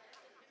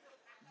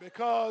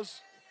 Because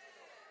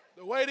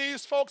the way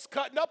these folks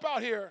cutting up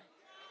out here,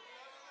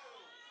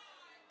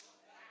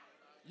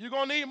 you're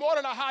going to need more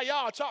than a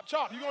hi-yah, chop,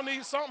 chop. You're going to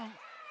need something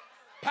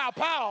pow,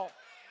 pow.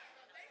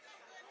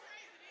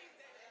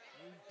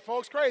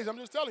 Folks crazy, I'm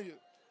just telling you.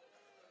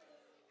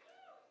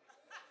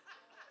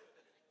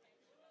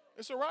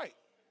 It's a right.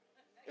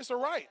 It's a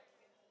right.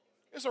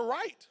 It's a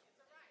right.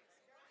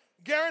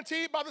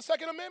 Guaranteed by the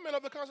Second Amendment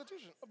of the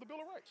Constitution, of the Bill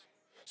of Rights.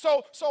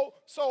 So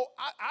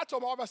I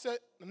told my wife, I said,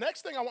 the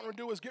next thing I want to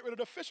do is get rid of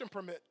the fishing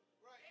permit.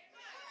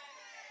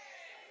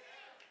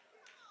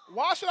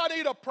 Why should I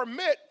need a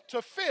permit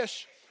to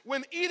fish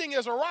when eating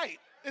is a right?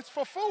 It's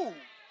for food.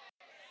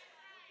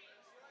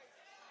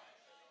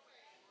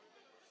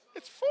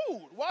 It's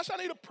food. Why should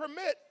I need a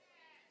permit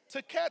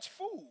to catch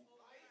food?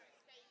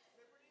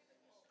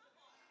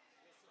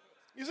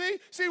 You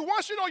see,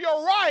 once you know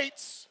your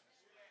rights,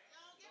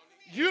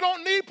 you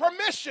don't need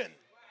permission.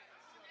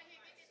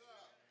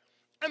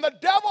 And the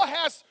devil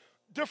has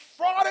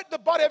defrauded the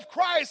body of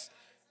Christ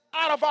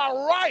out of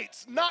our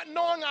rights, not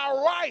knowing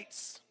our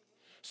rights.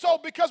 So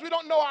because we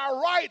don't know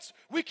our rights,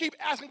 we keep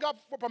asking God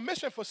for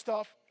permission for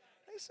stuff.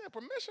 He said,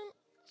 permission?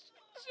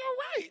 It's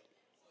your right.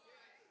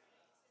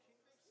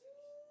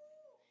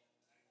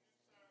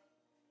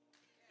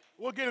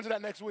 We'll get into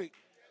that next week.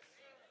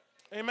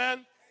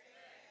 Amen.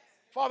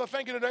 Father,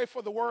 thank you today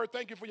for the word.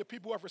 Thank you for your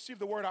people who have received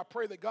the word. I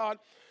pray that, God,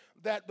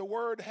 that the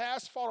word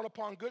has fallen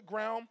upon good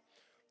ground,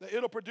 that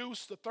it'll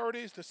produce the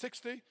 30s, the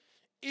 60,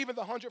 even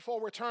the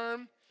 100-fold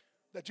return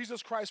that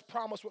Jesus Christ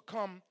promised would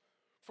come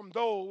from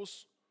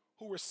those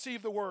who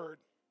receive the word,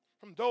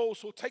 from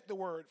those who take the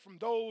word, from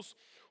those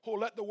who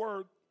let the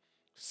word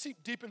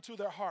seep deep into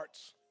their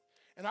hearts.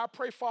 And I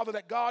pray, Father,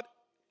 that God,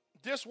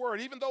 this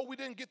word, even though we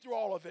didn't get through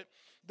all of it,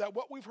 that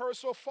what we've heard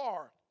so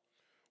far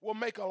will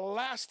make a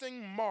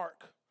lasting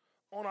mark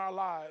on our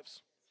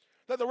lives.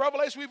 That the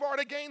revelation we've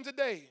already gained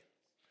today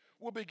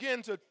will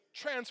begin to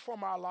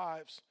transform our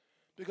lives,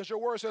 because your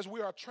word says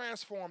we are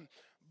transformed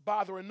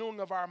by the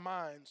renewing of our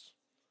minds.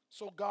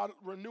 So God,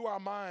 renew our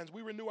minds.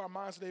 We renew our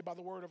minds today by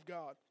the word of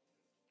God.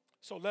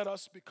 So let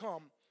us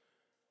become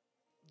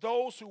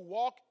those who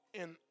walk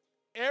in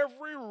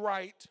every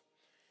right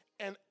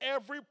and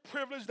every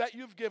privilege that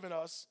you've given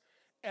us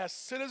as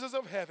citizens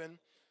of heaven,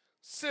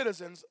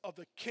 citizens of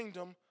the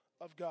kingdom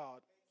of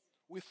God.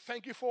 We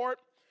thank you for it.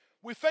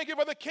 We thank you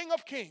for the King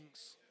of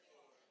Kings,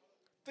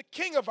 the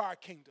King of our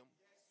kingdom,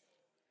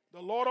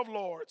 the Lord of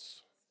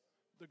Lords,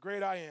 the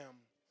great I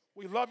am.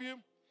 We love you.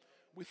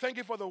 We thank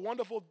you for the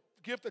wonderful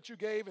gift that you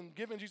gave in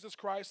giving Jesus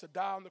Christ to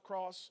die on the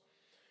cross.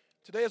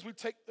 Today, as we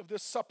take of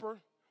this supper,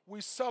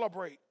 we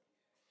celebrate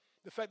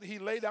the fact that he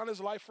laid down his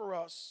life for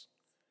us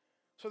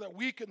so that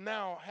we could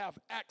now have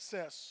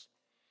access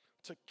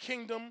to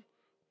kingdom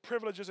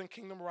privileges and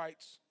kingdom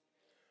rights.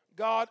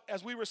 God,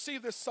 as we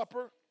receive this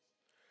supper,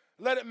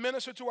 let it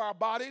minister to our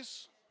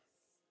bodies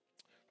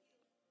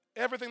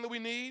everything that we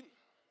need,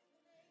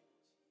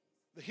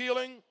 the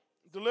healing,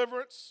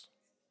 deliverance,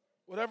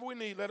 whatever we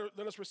need, let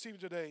us receive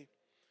it today.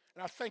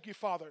 And I thank you,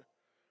 Father,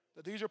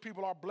 that these your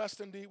people are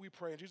blessed indeed, we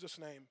pray in Jesus'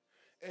 name.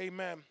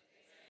 Amen.